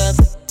distant love.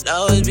 It'll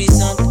always be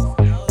something.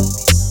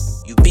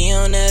 You be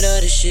on that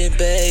other shit,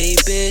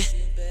 baby.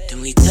 Then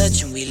we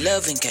touchin', we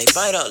loving, can't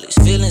fight all these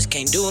feelings,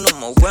 can't do no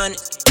more running.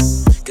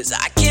 Cause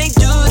I can't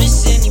do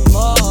this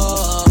anymore,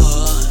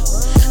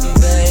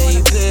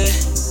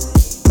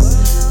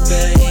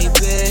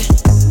 baby.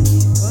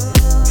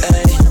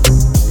 Ay,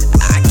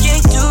 I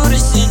can't do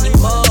this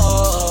anymore,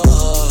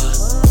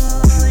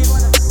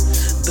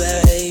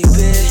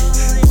 baby.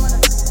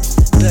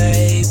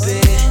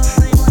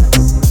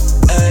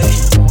 Ay,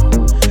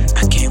 I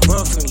can't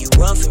run from you.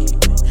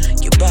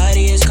 Your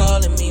body is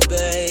calling me,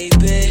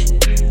 baby.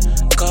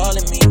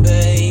 Calling me,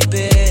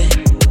 baby.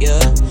 Yeah,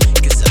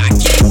 cause I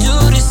can't do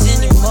this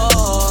anymore.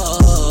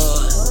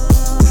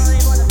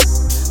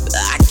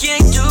 I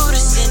can't do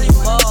this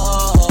anymore.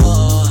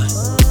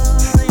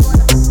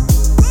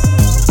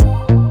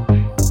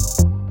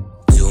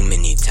 Too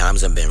many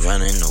times I've been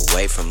running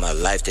away from a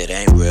life that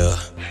ain't real.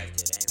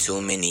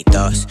 Too many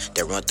thoughts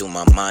that run through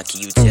my mind.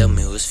 Can you tell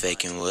me what's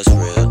fake and what's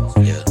real?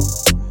 Yeah.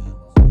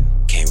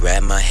 Can't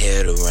wrap my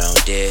head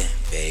around it.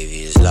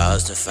 Baby, it's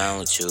lost and found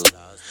with you.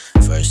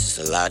 First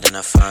it's a lie, then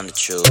I found the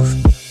truth.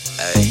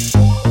 Ay.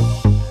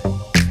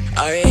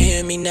 Are you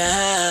hear me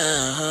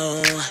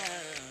now?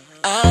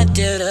 I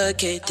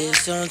dedicate this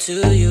song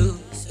to you.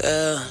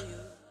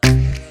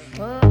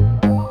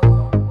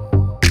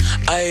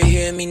 Are you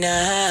hear me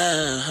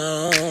now?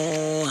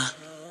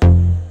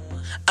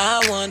 I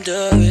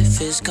wonder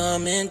if it's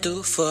coming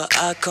through before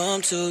I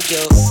come to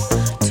your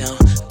town.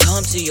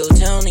 Come to your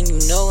town and you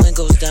know it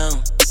goes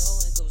down,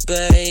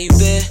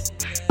 baby.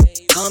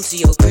 Come to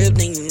your crib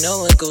then you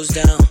know it goes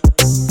down.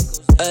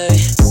 Ay.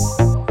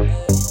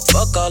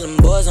 Fuck all them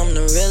boys, I'm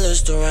the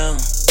realest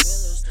around,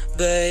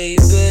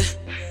 baby.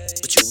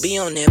 But you be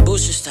on that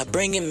bullshit, stop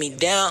bringing me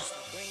down.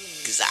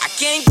 Cause I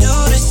can't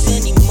do this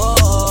anymore,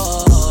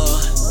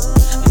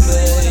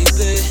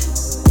 baby.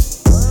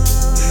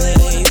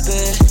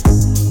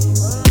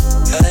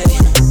 Ay.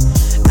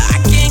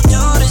 I can't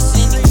do this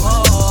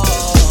anymore,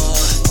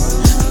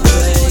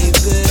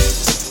 baby.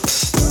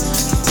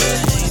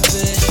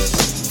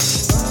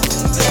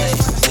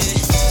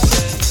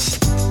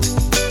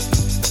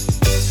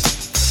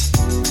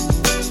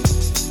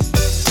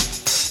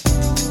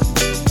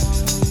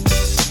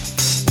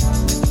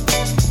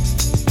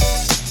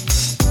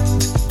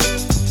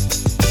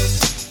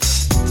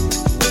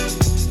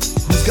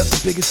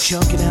 biggest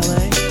chunk in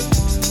LA?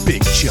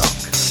 Big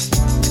Chunk.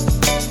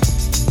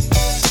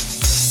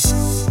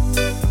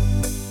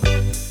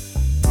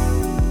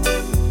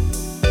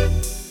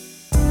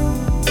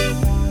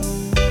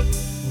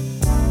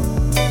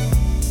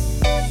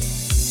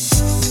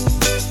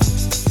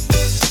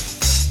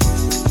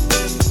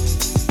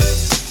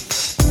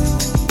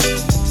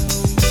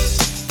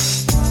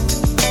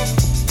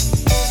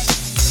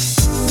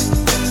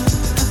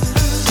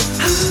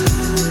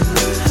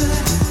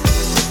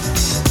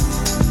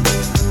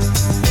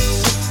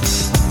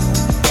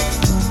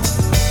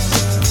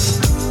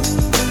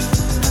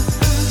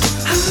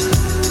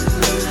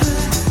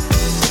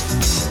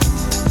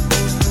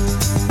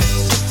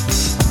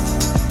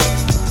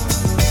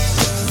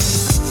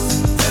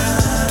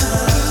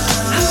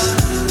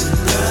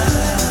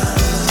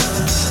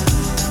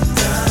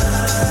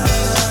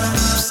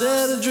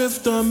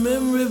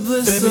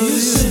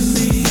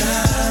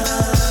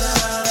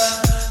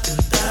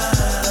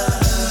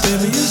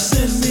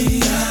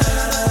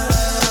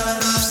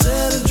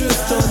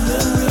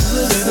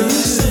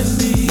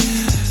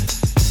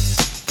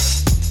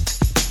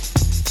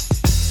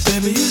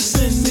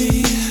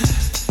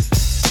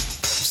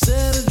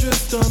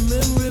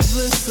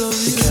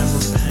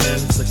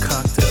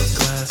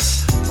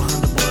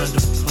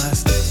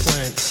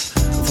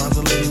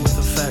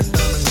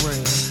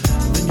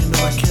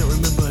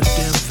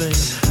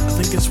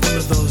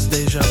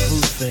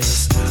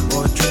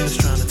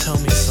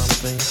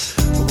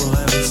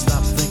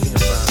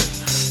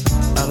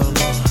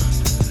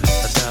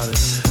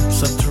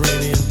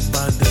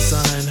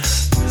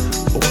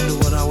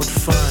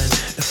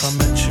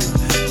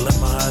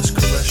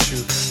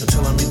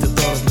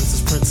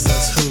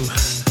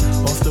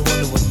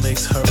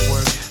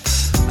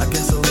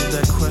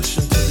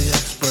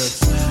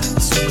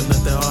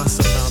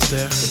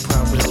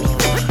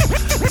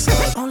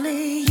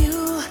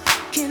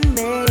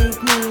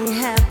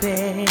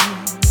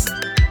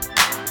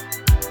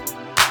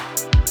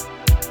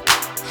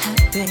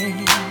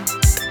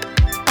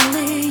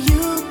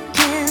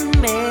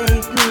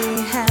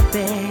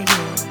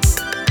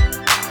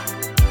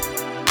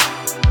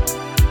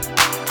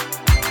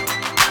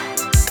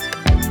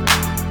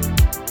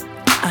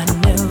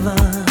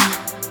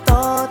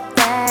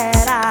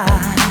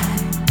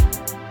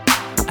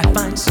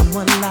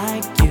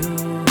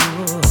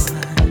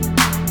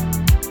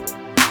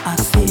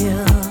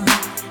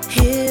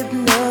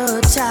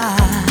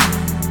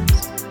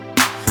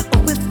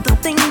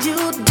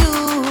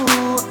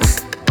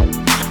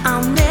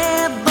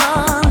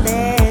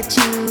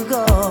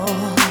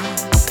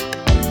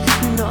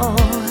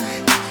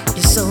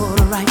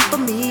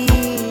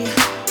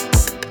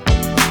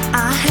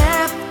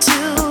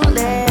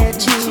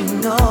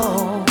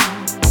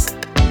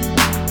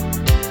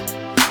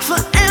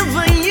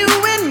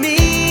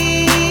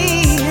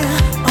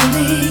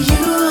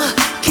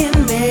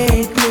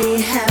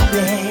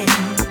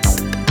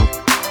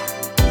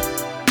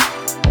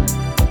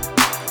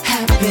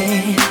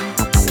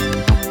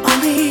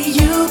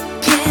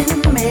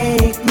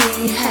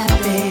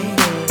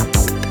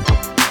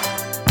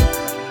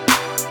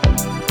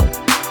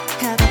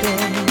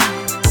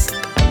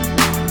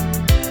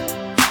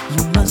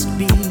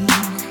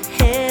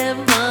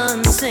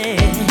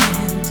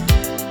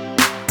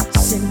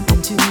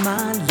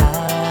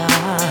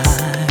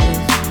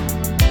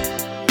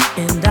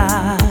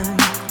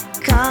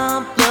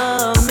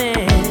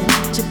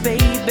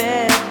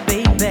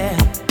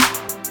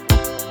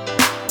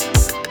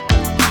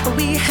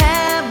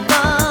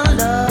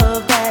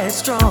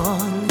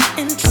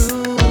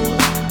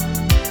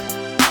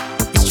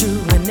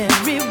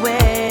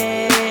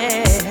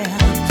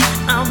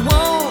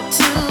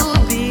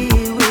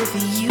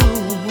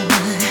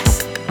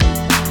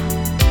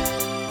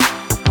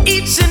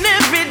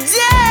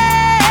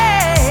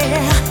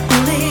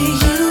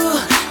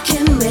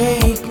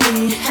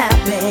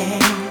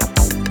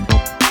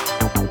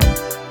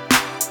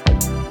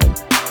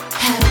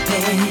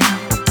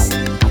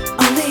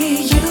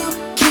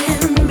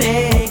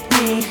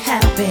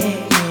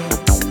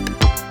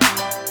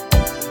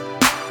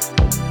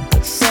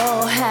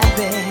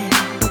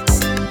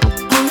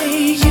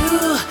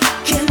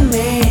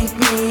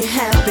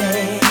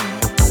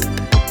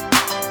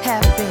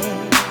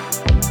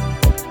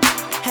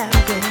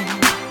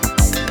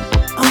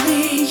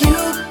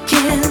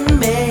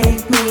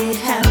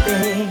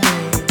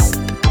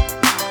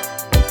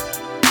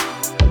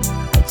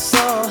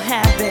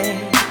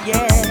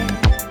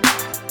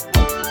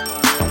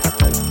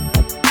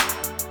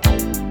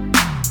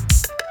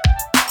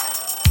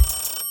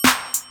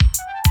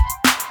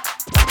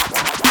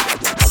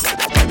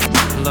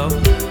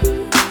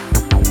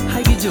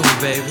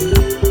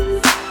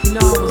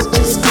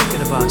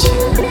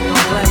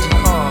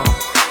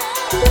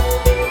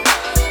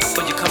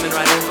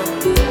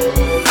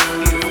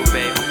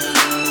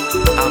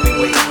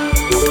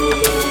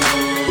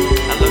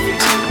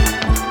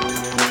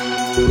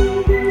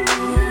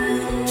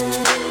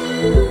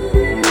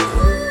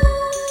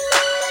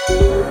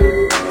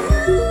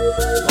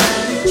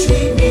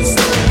 Treat me so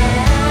bad.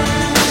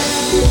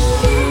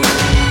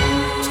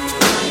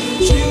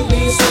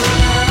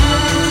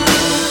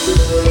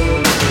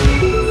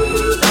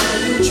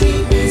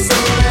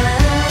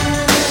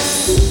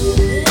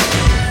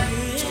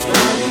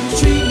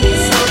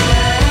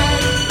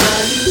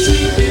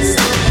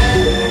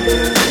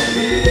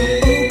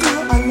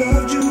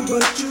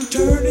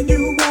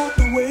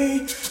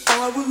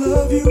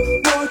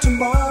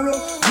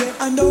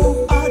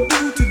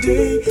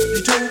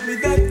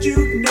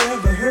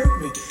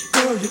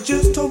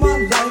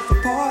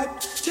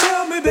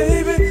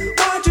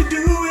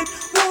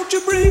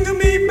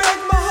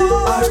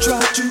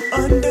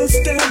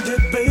 understand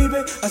it,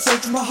 baby. I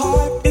searched my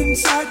heart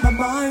inside my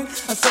mind.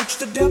 I searched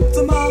the depths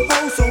of my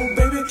whole soul,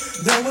 baby.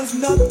 There was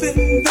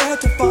nothing there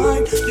to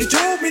find. You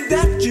told me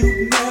that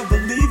you'd never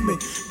leave me.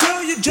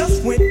 Girl, you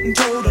just went and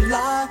told a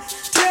lie.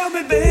 Tell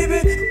me,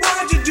 baby,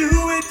 why'd you do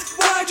it?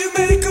 Why'd you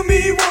make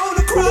me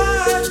wanna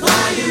cry?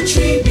 Why you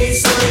treat me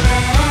so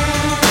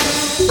bad?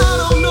 I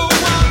don't know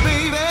why,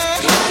 baby.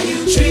 Why you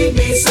treat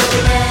me so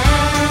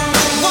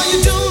bad? Why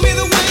you do me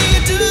the way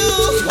you do?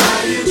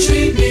 Why you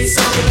treat me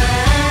so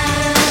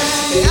bad?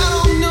 I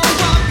don't know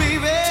why,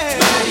 baby.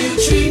 Why you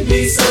treat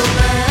me so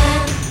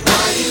bad?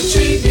 Why you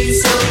treat me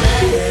so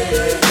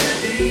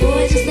bad?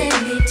 Boy, just let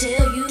me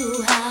tell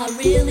you how I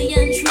really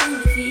and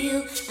truly feel.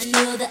 I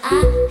know that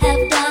I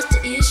have doubts to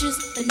issues,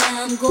 but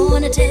now I'm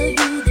gonna tell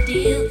you the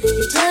deal.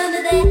 You tell me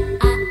that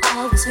I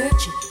always hurt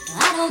you.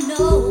 I don't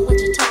know what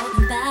you're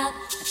talking about.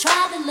 I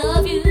tried to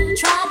love you,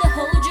 tried to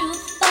hold you,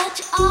 but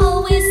you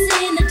always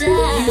seem to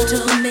doubt. You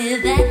told me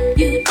that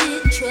you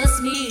didn't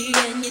trust me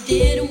and you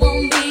didn't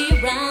want me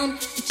around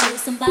until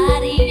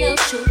somebody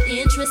else showed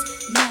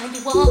interest. Now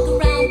you walk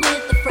around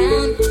with a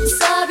frown. I'm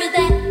sorry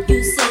that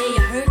you say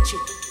I hurt you,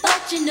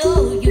 but you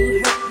know you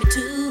hurt me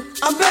too.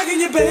 I'm begging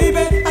you,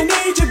 baby, I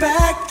need you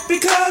back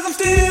because I'm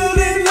still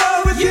in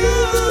love with you.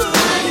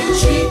 Why you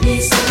treat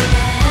me so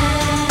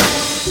bad?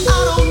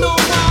 I don't know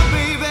why,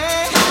 baby.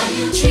 Why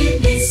you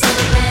treat me so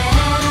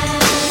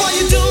bad? Why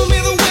you do me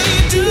the way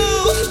you do?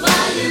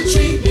 Why you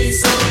treat me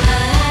so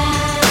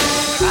bad?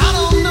 I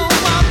don't know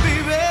why,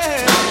 baby.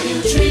 Why you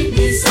treat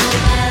me so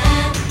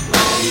bad?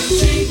 Why you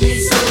treat me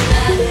so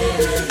bad?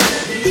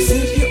 I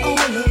sit here all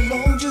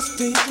alone just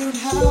thinking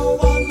how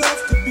our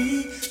love could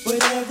be.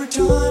 But every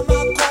time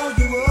I call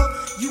you up,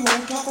 you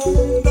won't talk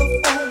on the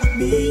phone with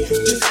me.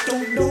 Just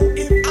don't know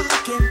if I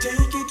can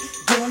take it.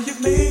 Girl,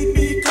 you've made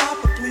me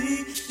cop a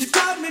plea. You've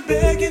got me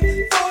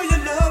begging for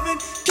your loving.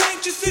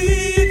 Can't you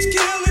see it's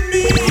killing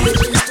me? I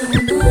just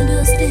don't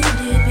understand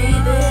it,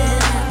 baby.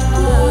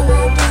 All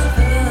I do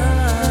for you,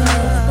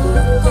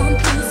 we've both gone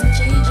through some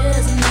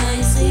changes, and now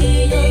you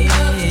say your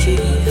love is true.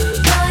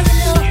 Girl, you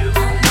know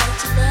how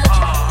much I love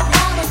you.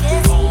 Now I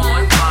guess my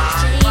heart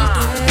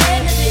changed.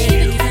 Beg me,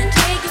 baby, can't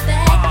take it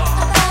back.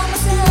 I found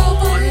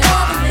myself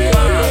another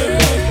man.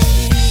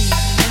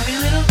 Every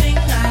little thing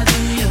I do,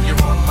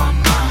 you're on my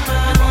mind.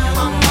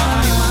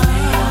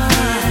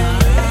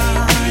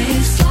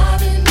 It's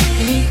driving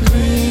me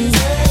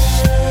crazy.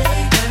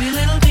 Every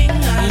little thing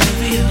I do,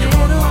 you're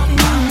on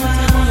my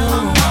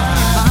mind.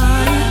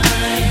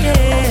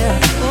 Yeah,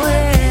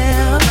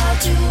 well,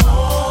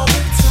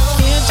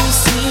 can't you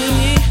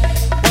see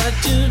what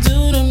you do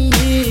to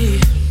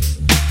me?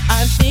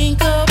 I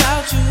think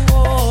about you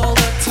all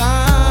the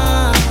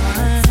time.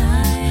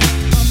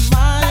 My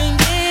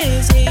mind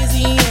is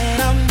hazy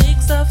and I'm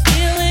mixed up,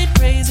 feeling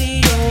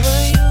crazy over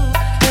you.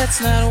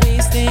 Let's not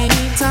waste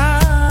any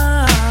time.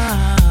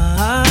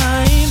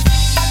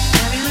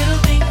 Every little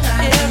thing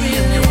I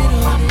do,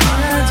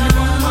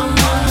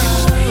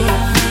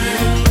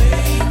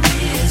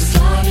 It's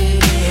driving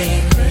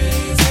me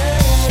crazy.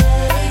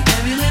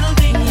 every little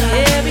thing I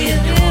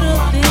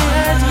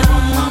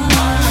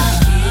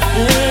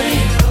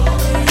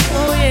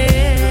oh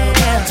yeah.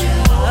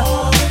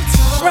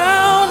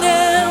 Round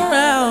and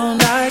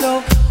round I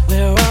go,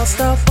 where all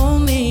stuff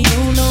only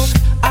you know.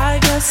 I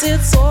guess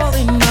it's all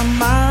in my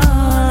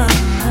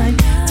mind.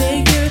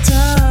 Take your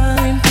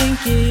time, think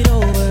it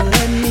over,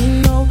 let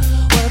me know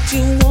what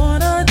you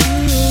wanna do.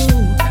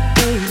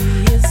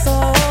 Baby, it's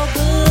all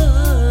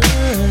good.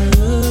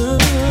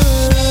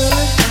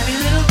 Every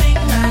little thing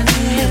I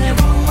do,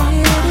 you're on my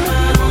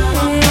mind.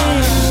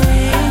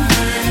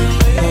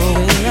 The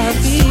way I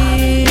feel,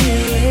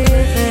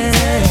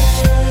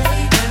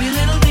 every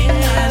little thing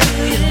I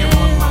do, you're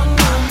on my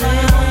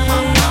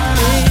mind.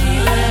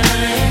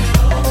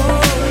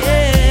 Oh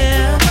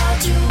yeah.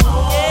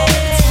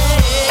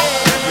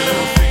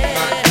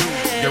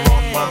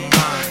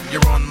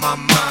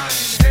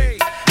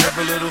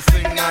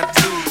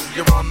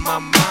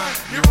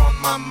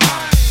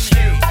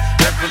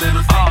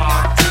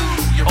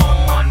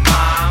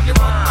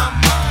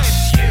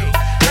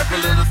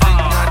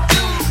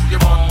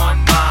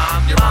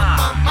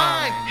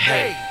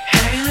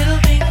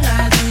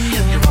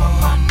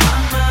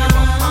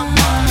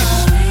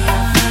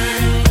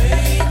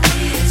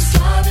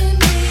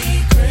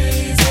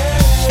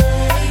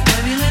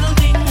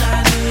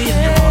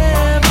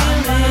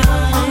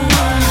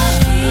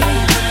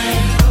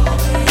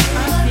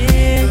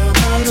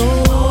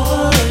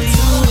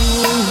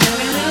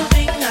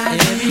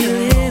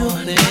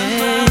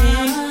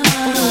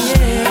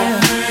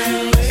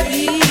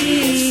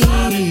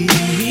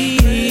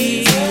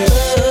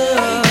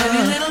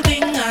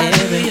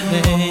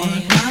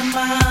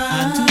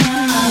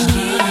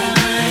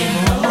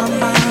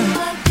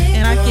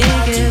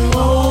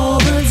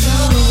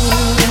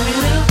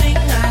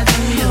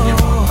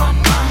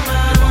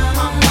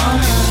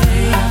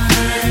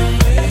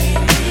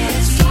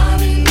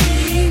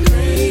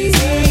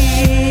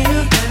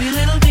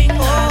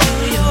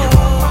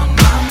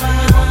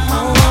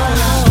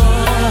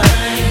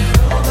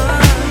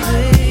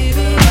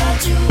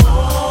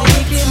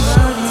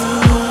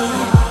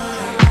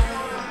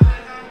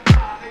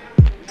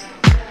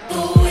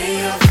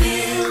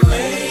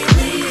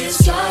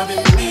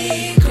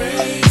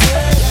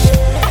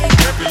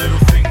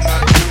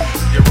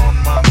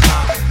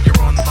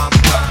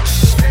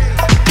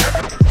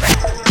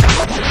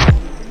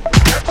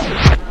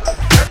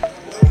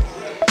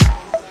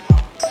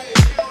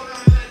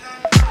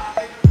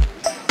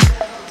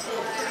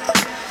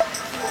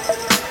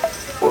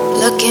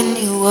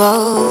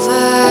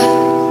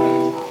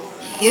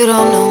 You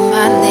don't know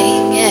my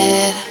name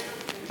yet.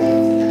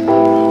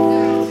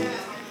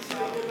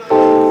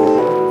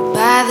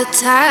 By the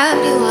time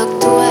you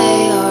walked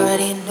away,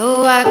 already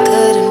knew I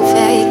couldn't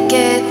fake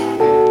it.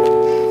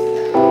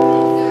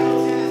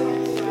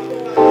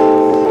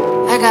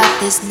 I got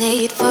this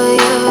need for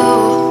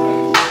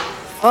you,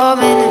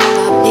 forming in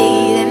my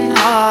beating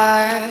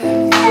heart.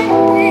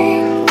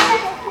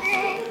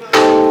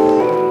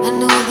 I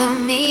knew the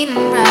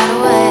meaning right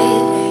away.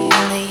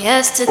 Only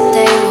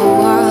yesterday we're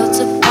worlds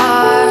apart.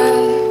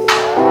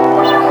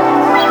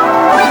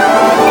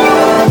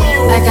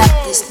 I got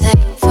this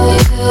thing for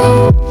you.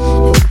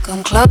 If you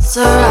come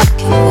closer, I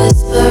can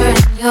whisper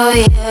in your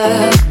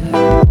ear.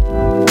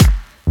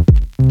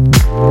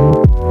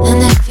 And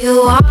if you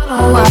wanna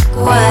walk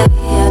away,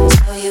 I'll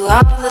tell you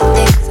all the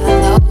things I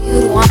know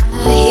you'd wanna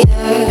hear.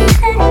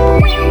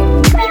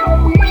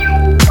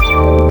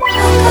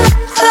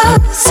 Come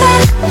closer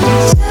to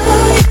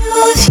you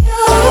if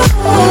you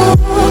come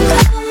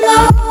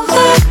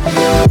over.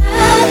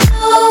 I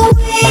know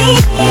we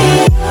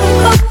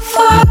go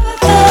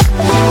farther.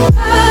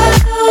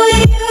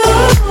 With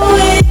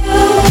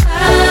you,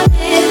 I'm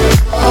in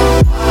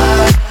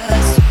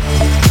focus.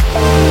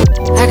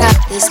 I got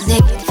this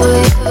need for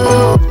you,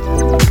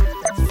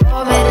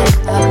 forming in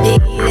my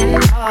beating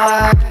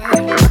heart.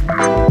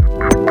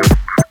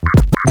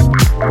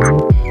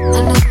 I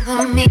knew the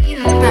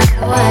meaning right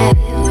away.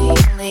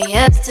 Only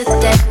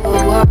yesterday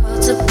we're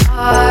worlds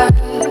apart.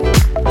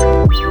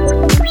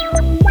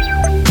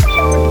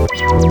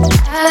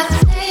 I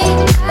think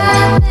I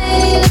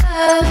may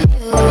love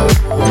you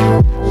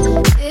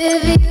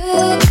if you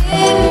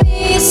give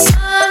me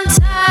some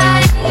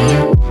time.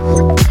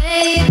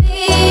 Maybe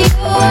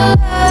you'll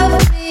love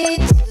me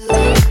too.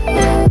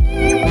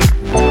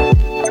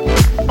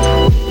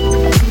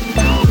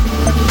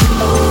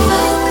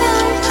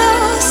 Come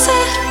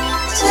closer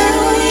to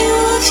you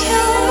if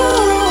you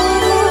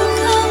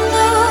come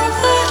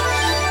over.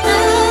 I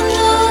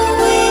know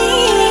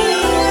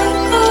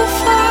we'll go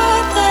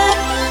farther.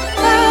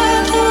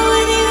 Farther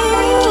with you,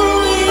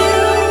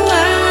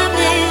 I'm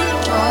in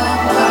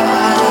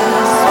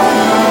focus.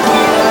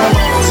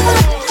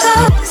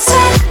 Come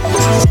closer to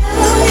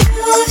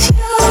you if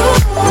you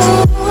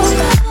come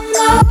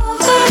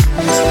over.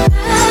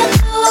 I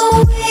know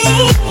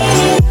we'll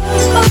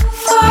go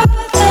farther.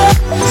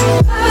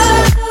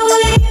 Farther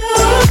with you, I'm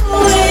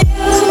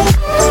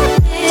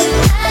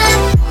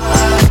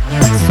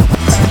in focus.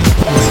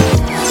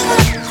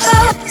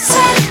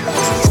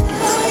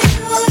 Come closer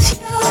to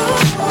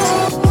you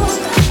if you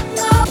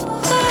come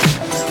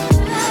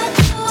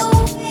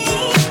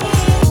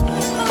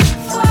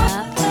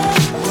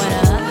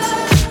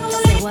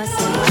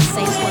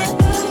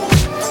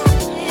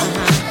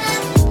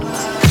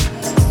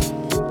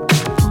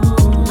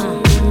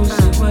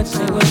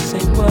over.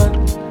 Say what?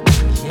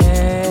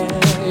 Yeah.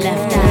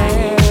 Left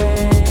Eye,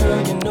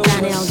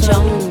 Donnell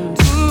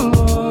Jones.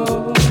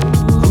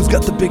 Who's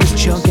got the biggest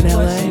chunk in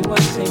LA?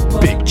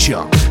 Big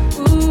Chunk.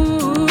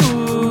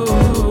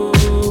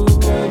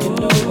 Girl, you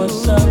know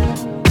what's up.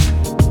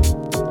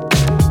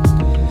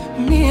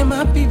 Me and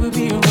my people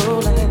be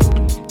rolling,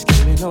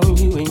 skipping on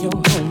you and your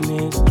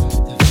homies.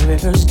 The very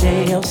first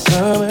day of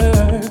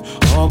summer,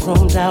 all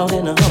grown out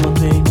in a Hummer,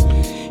 babe.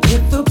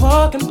 Hit the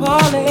park and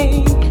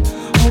parlay.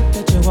 Hope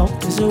that you walk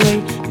this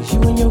way, 'cause you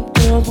and your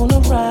girls wanna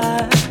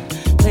ride.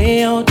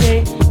 Play all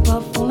day,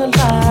 puff on the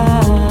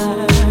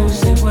line.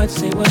 Say what,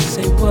 say what,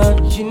 say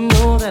what. You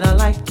know that I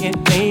like it,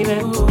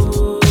 baby.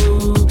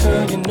 Ooh,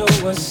 girl, you know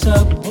what's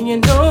up, and you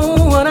know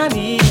what I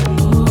need.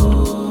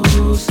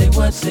 Ooh, say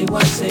what, say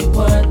what, say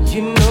what.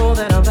 You know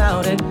that I'm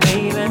about it,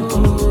 baby.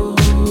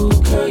 Ooh,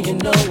 girl, you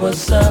know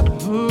what's up.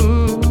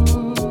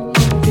 I'm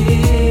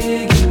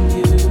digging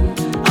you,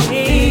 I'm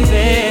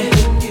baby.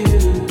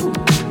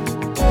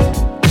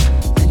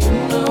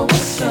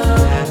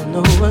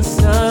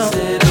 What's up,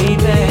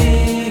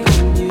 baby?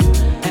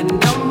 And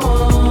I'm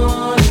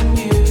on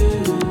you.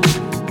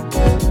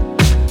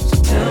 So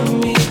tell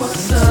me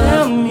what's up.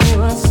 Tell me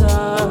what's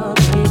up,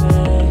 baby.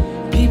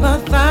 Be my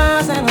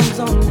thighs and I'm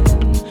zoning.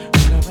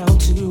 Run around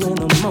 2 in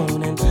the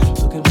morning,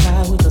 looking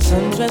fly with a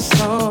sundress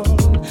on.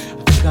 I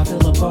think I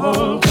feel a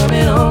bone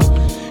coming on.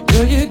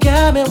 Girl, you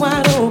got me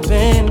wide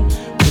open.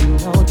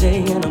 Waiting all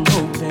day and I'm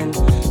hoping.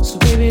 So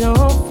baby, don't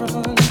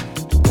front.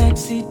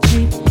 Backseat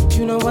Jeep,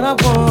 you know what I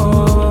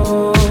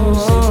want.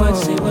 Say what,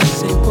 say what,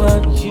 say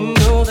what. You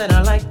know that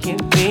I like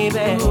it,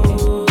 baby.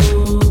 Ooh,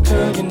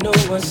 girl, you know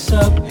what's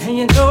up, and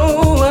you know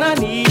what I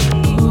need.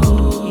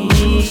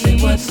 Ooh, say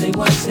what, say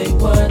what, say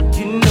what.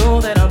 You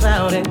know that I'm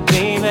about it,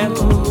 baby.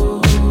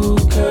 Ooh,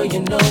 girl, you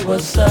know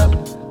what's up.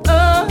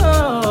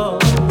 Oh,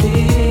 I'm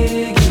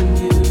digging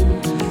you,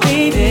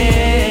 baby.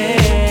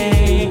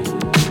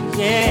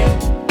 Yeah,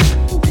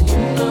 and you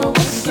know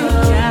what's up.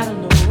 You gotta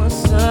know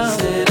what's up.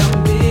 Said I'm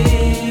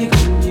big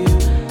on you,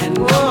 and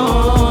I'm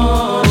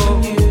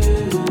on you.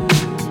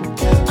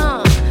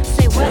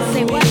 Say what,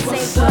 say what,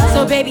 say what.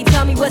 So baby,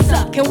 tell me what's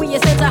up. Can we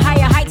ascend to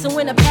higher heights and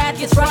win a pass? life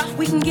gets rough,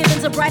 we can give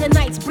into brighter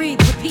nights. Breathe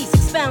with peace,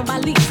 expound by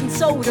leaps and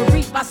soul to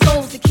reap our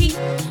souls to keep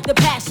the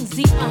passions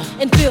deep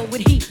and filled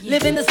with heat.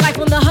 Living this life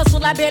on the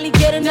hustle, I barely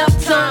get enough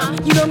time.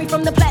 You know me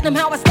from the platinum,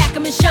 how I stack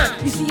them and shine.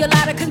 You see a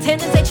lot of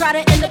contenders, they try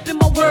to end up in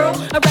my world.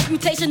 A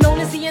reputation known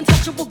as the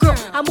untouchable girl.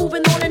 I'm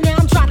moving on and now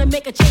I'm trying to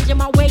make a change in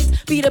my ways.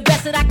 Be the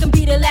best that I can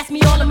be to last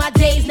me all of my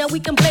days. Now we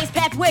can blaze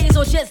pathways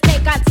or just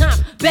take our time.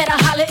 Better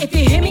holler if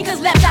you hear me, cause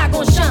left eye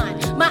gon' shine.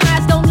 My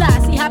eyes don't lie,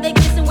 see how they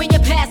glisten when you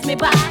pass me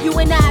by. You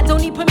and I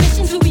don't need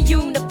permission to be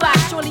unified.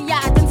 Surely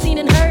I done seen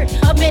and heard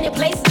of many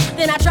places.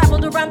 Then I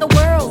traveled around the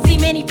world, see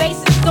many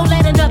faces. Don't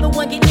let another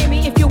one get near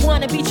me if you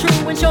wanna be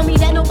true. And show me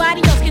that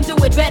nobody else can do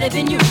it better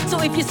than you. So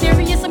if you're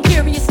serious, I'm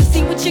curious to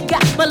see what you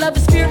got. My love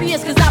is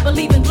furious cause I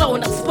believe in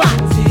blowing up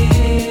spots.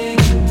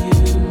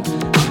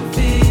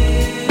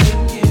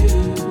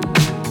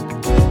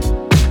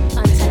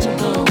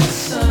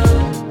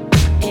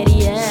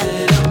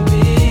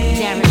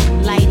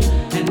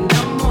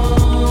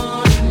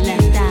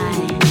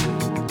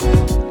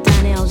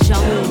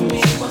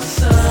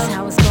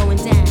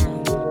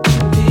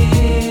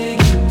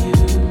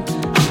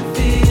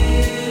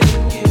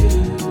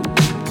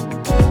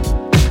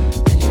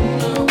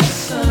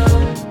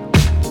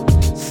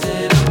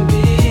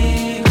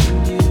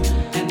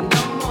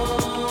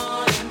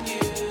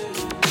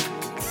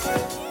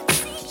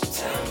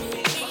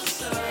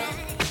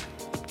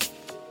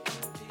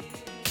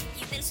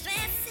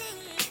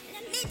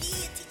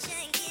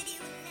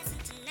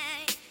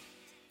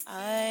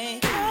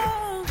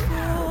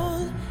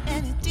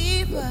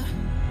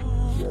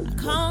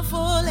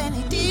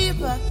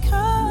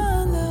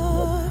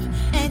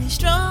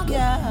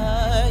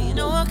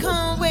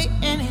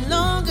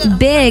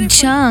 Big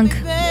chunk.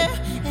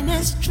 And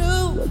that's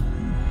true.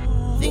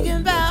 Thinking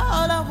about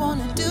all I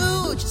wanna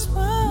do, just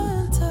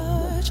one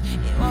touch.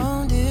 It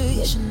won't do.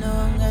 You should know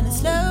I'm gonna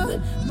slow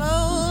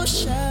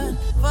motion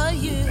for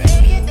you.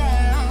 Break it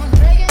down,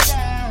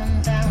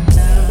 down,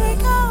 down.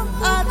 Break all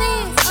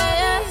these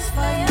layers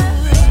for you.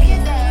 Break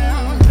it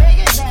down,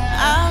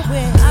 I'll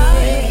wait.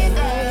 Break it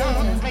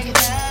down, break it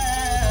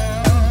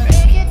down.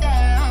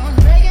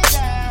 Break it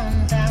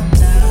down, down,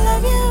 down.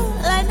 Love you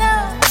like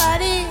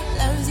nobody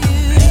loves you.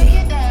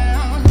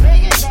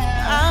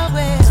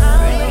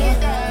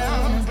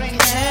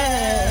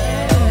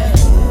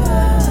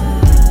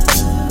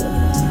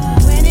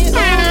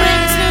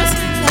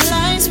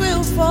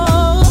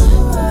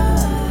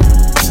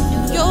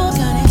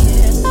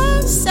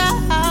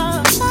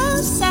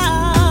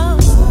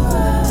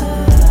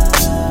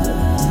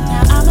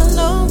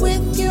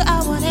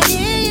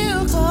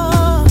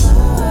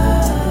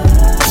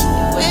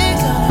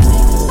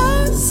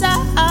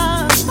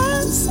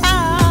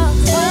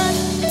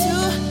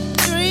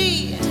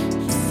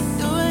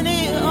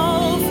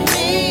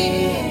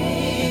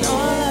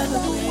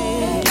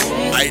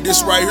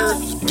 This right here,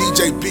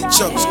 DJ Big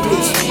Chunk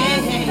exclusive.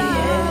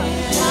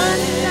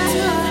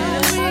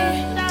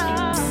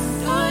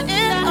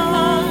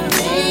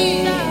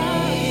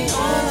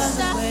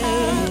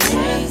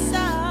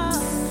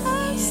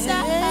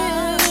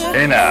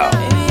 Hey now.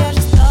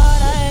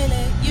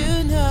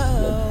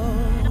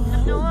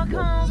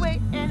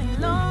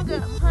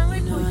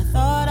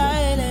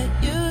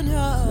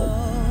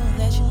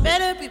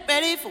 Better be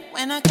ready for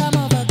when I come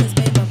over.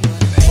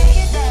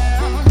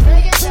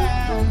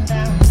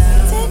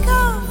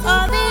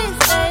 All these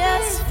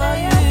layers for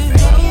you.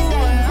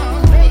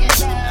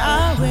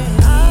 I'll wait.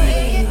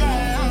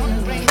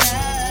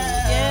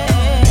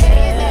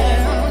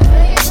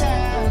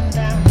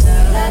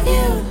 Love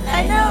you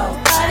like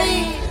nobody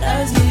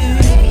loves you.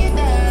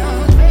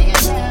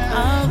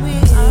 I'll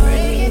wait.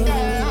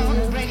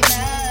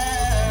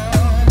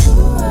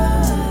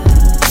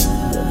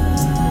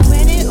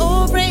 When it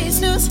all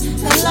breaks loose,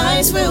 the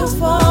lines will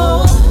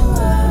fall.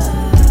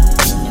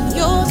 And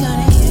you're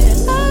gonna hear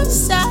love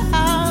sound.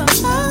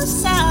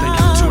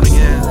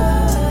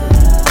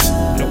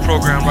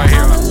 Program right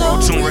here on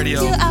Pro-Tune Radio.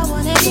 Shout out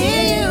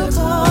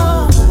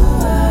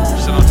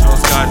to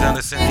those guys down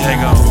in San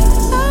Diego.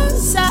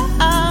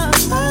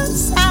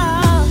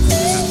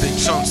 This is Big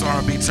Chunk's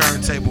R&B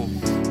turntable.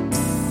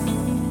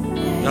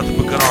 Nothing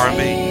but good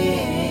R&B.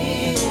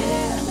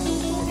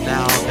 From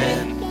now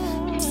then,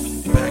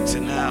 back to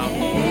now.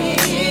 Thank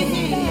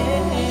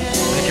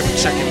you for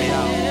checking me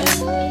out.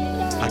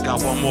 I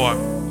got one more.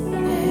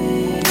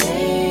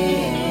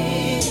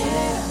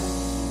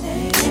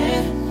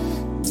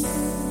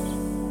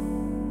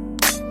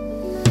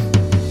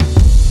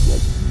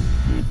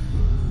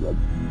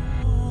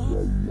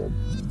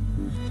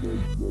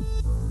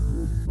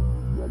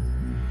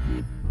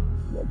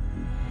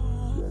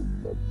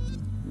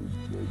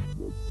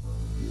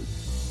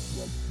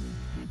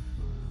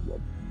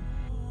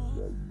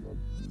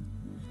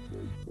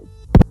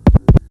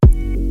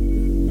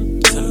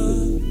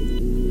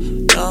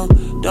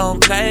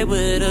 Don't play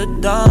with her,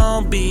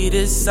 don't be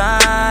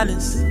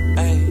dishonest.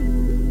 Ay.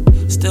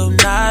 Still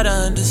not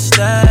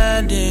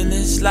understanding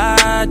this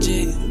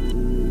logic.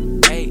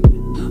 Ay.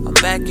 I'm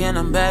back and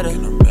I'm better.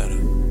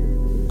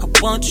 I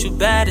want you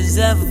bad as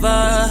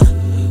ever.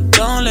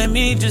 Don't let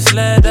me just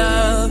let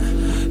up.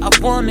 I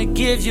wanna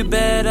give you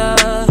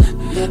better.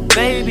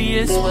 Baby,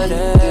 it's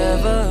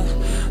whatever.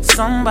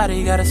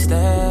 Somebody gotta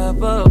step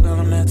up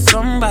and let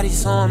somebody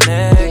so I'm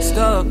next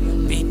up.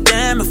 Be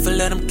damn if I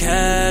let them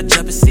catch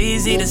up. It's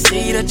easy to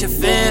see that you're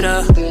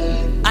fitter.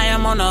 I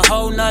am on a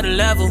whole nother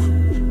level.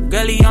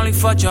 Girl, he only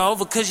fucked you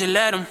over cause you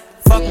let him.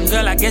 Fucking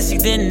girl, I guess he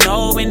didn't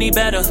know any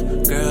better.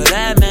 Girl,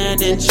 that man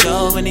didn't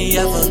show any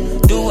ever.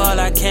 Do all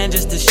I can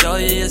just to show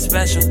you you're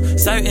special.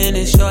 Certain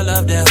it's your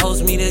love that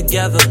holds me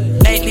together.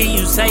 Lately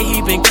you say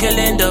he been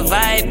killing the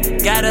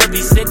vibe. Gotta be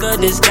sick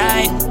of this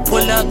guy.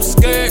 Pull up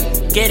skirt,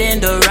 get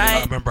in the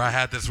right. I remember I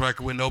had this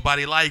record when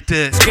nobody liked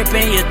it.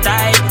 Skipping your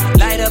thigh,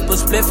 light up a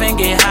spliff and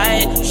get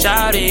high.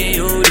 Shawty,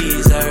 you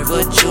deserve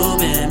what you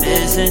been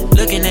missing.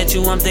 Looking at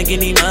you, I'm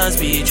thinking he must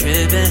be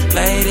tripping.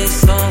 Play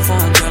this song for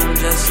him, tell him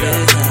just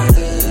listen.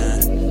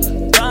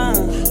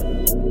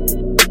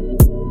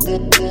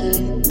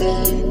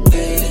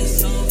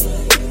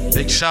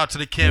 Big shout to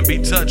the Can't Be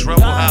Touched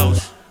Rebel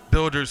House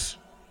Builders.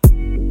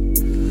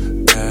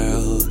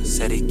 Girl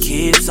said he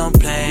keeps on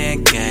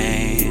playing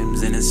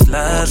games and his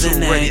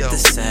loving ain't the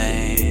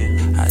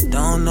same. I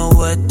don't know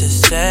what to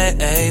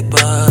say,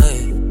 but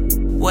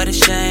what a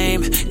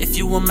shame. If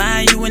you were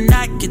mine, you would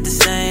not get the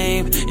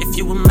same. If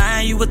you were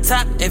mine, you would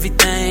top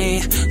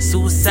everything.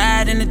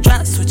 Suicide in the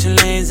drop, switching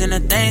lanes in a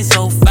thing.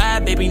 So fire,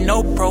 baby,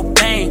 no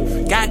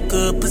propane. Got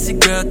good pussy,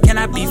 girl, can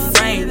I be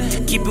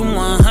framed? Keep it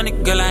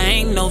 100, girl, I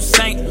ain't no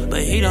saint.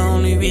 But he the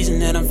only reason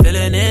that I'm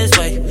feeling this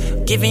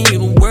way. Giving you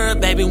the word,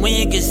 baby, when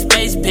you get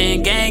space.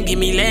 Pen gang, give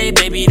me lay,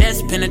 baby,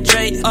 that's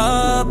penetrate.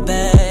 Oh,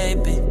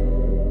 baby.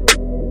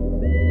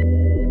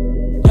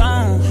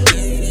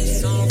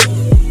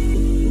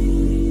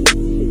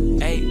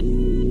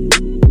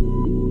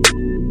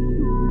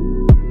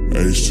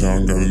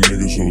 H-Town got a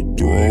nigga so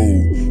throw.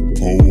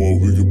 Pull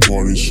up, we can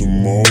party some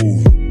more.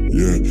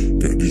 Yeah,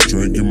 got this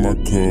drink in my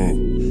cup.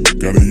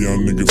 Got a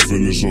young nigga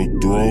feeling so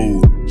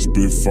throw.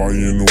 Spit fire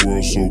in the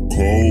world so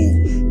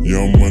cold.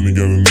 Young money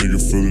got a nigga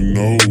feeling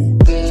no.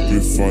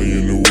 Spit fire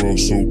in the world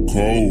so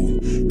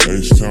cold.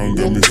 H-Town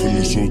got me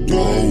feeling so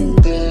throw.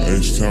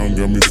 H-Town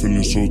got me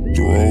feeling so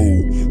throw.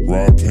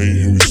 Ride paint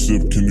and we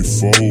sip candy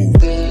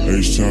fold.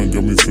 H-Town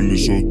got me feeling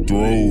so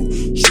throw.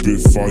 Spit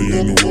fire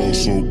in the world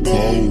so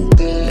cold.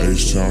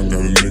 H-Town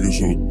got a nigga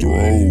so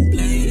throw.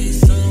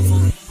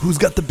 Who's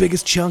got the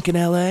biggest chunk in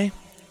LA?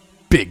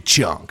 Big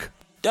Chunk.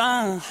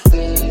 Down.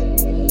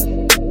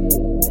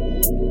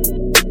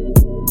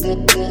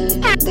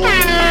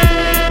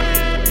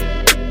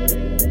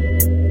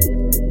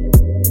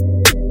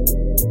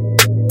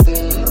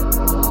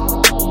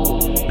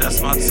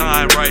 That's my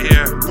time right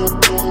here.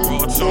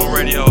 Raw Tone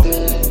Radio. I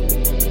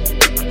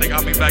think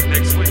I'll be back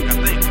next week. I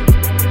think.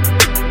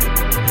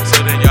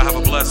 Until then, y'all have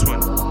a blessed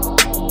one.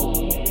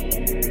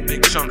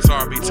 Big Chunks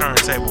R&B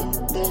Turntable.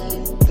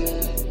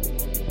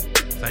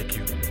 Thank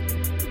you.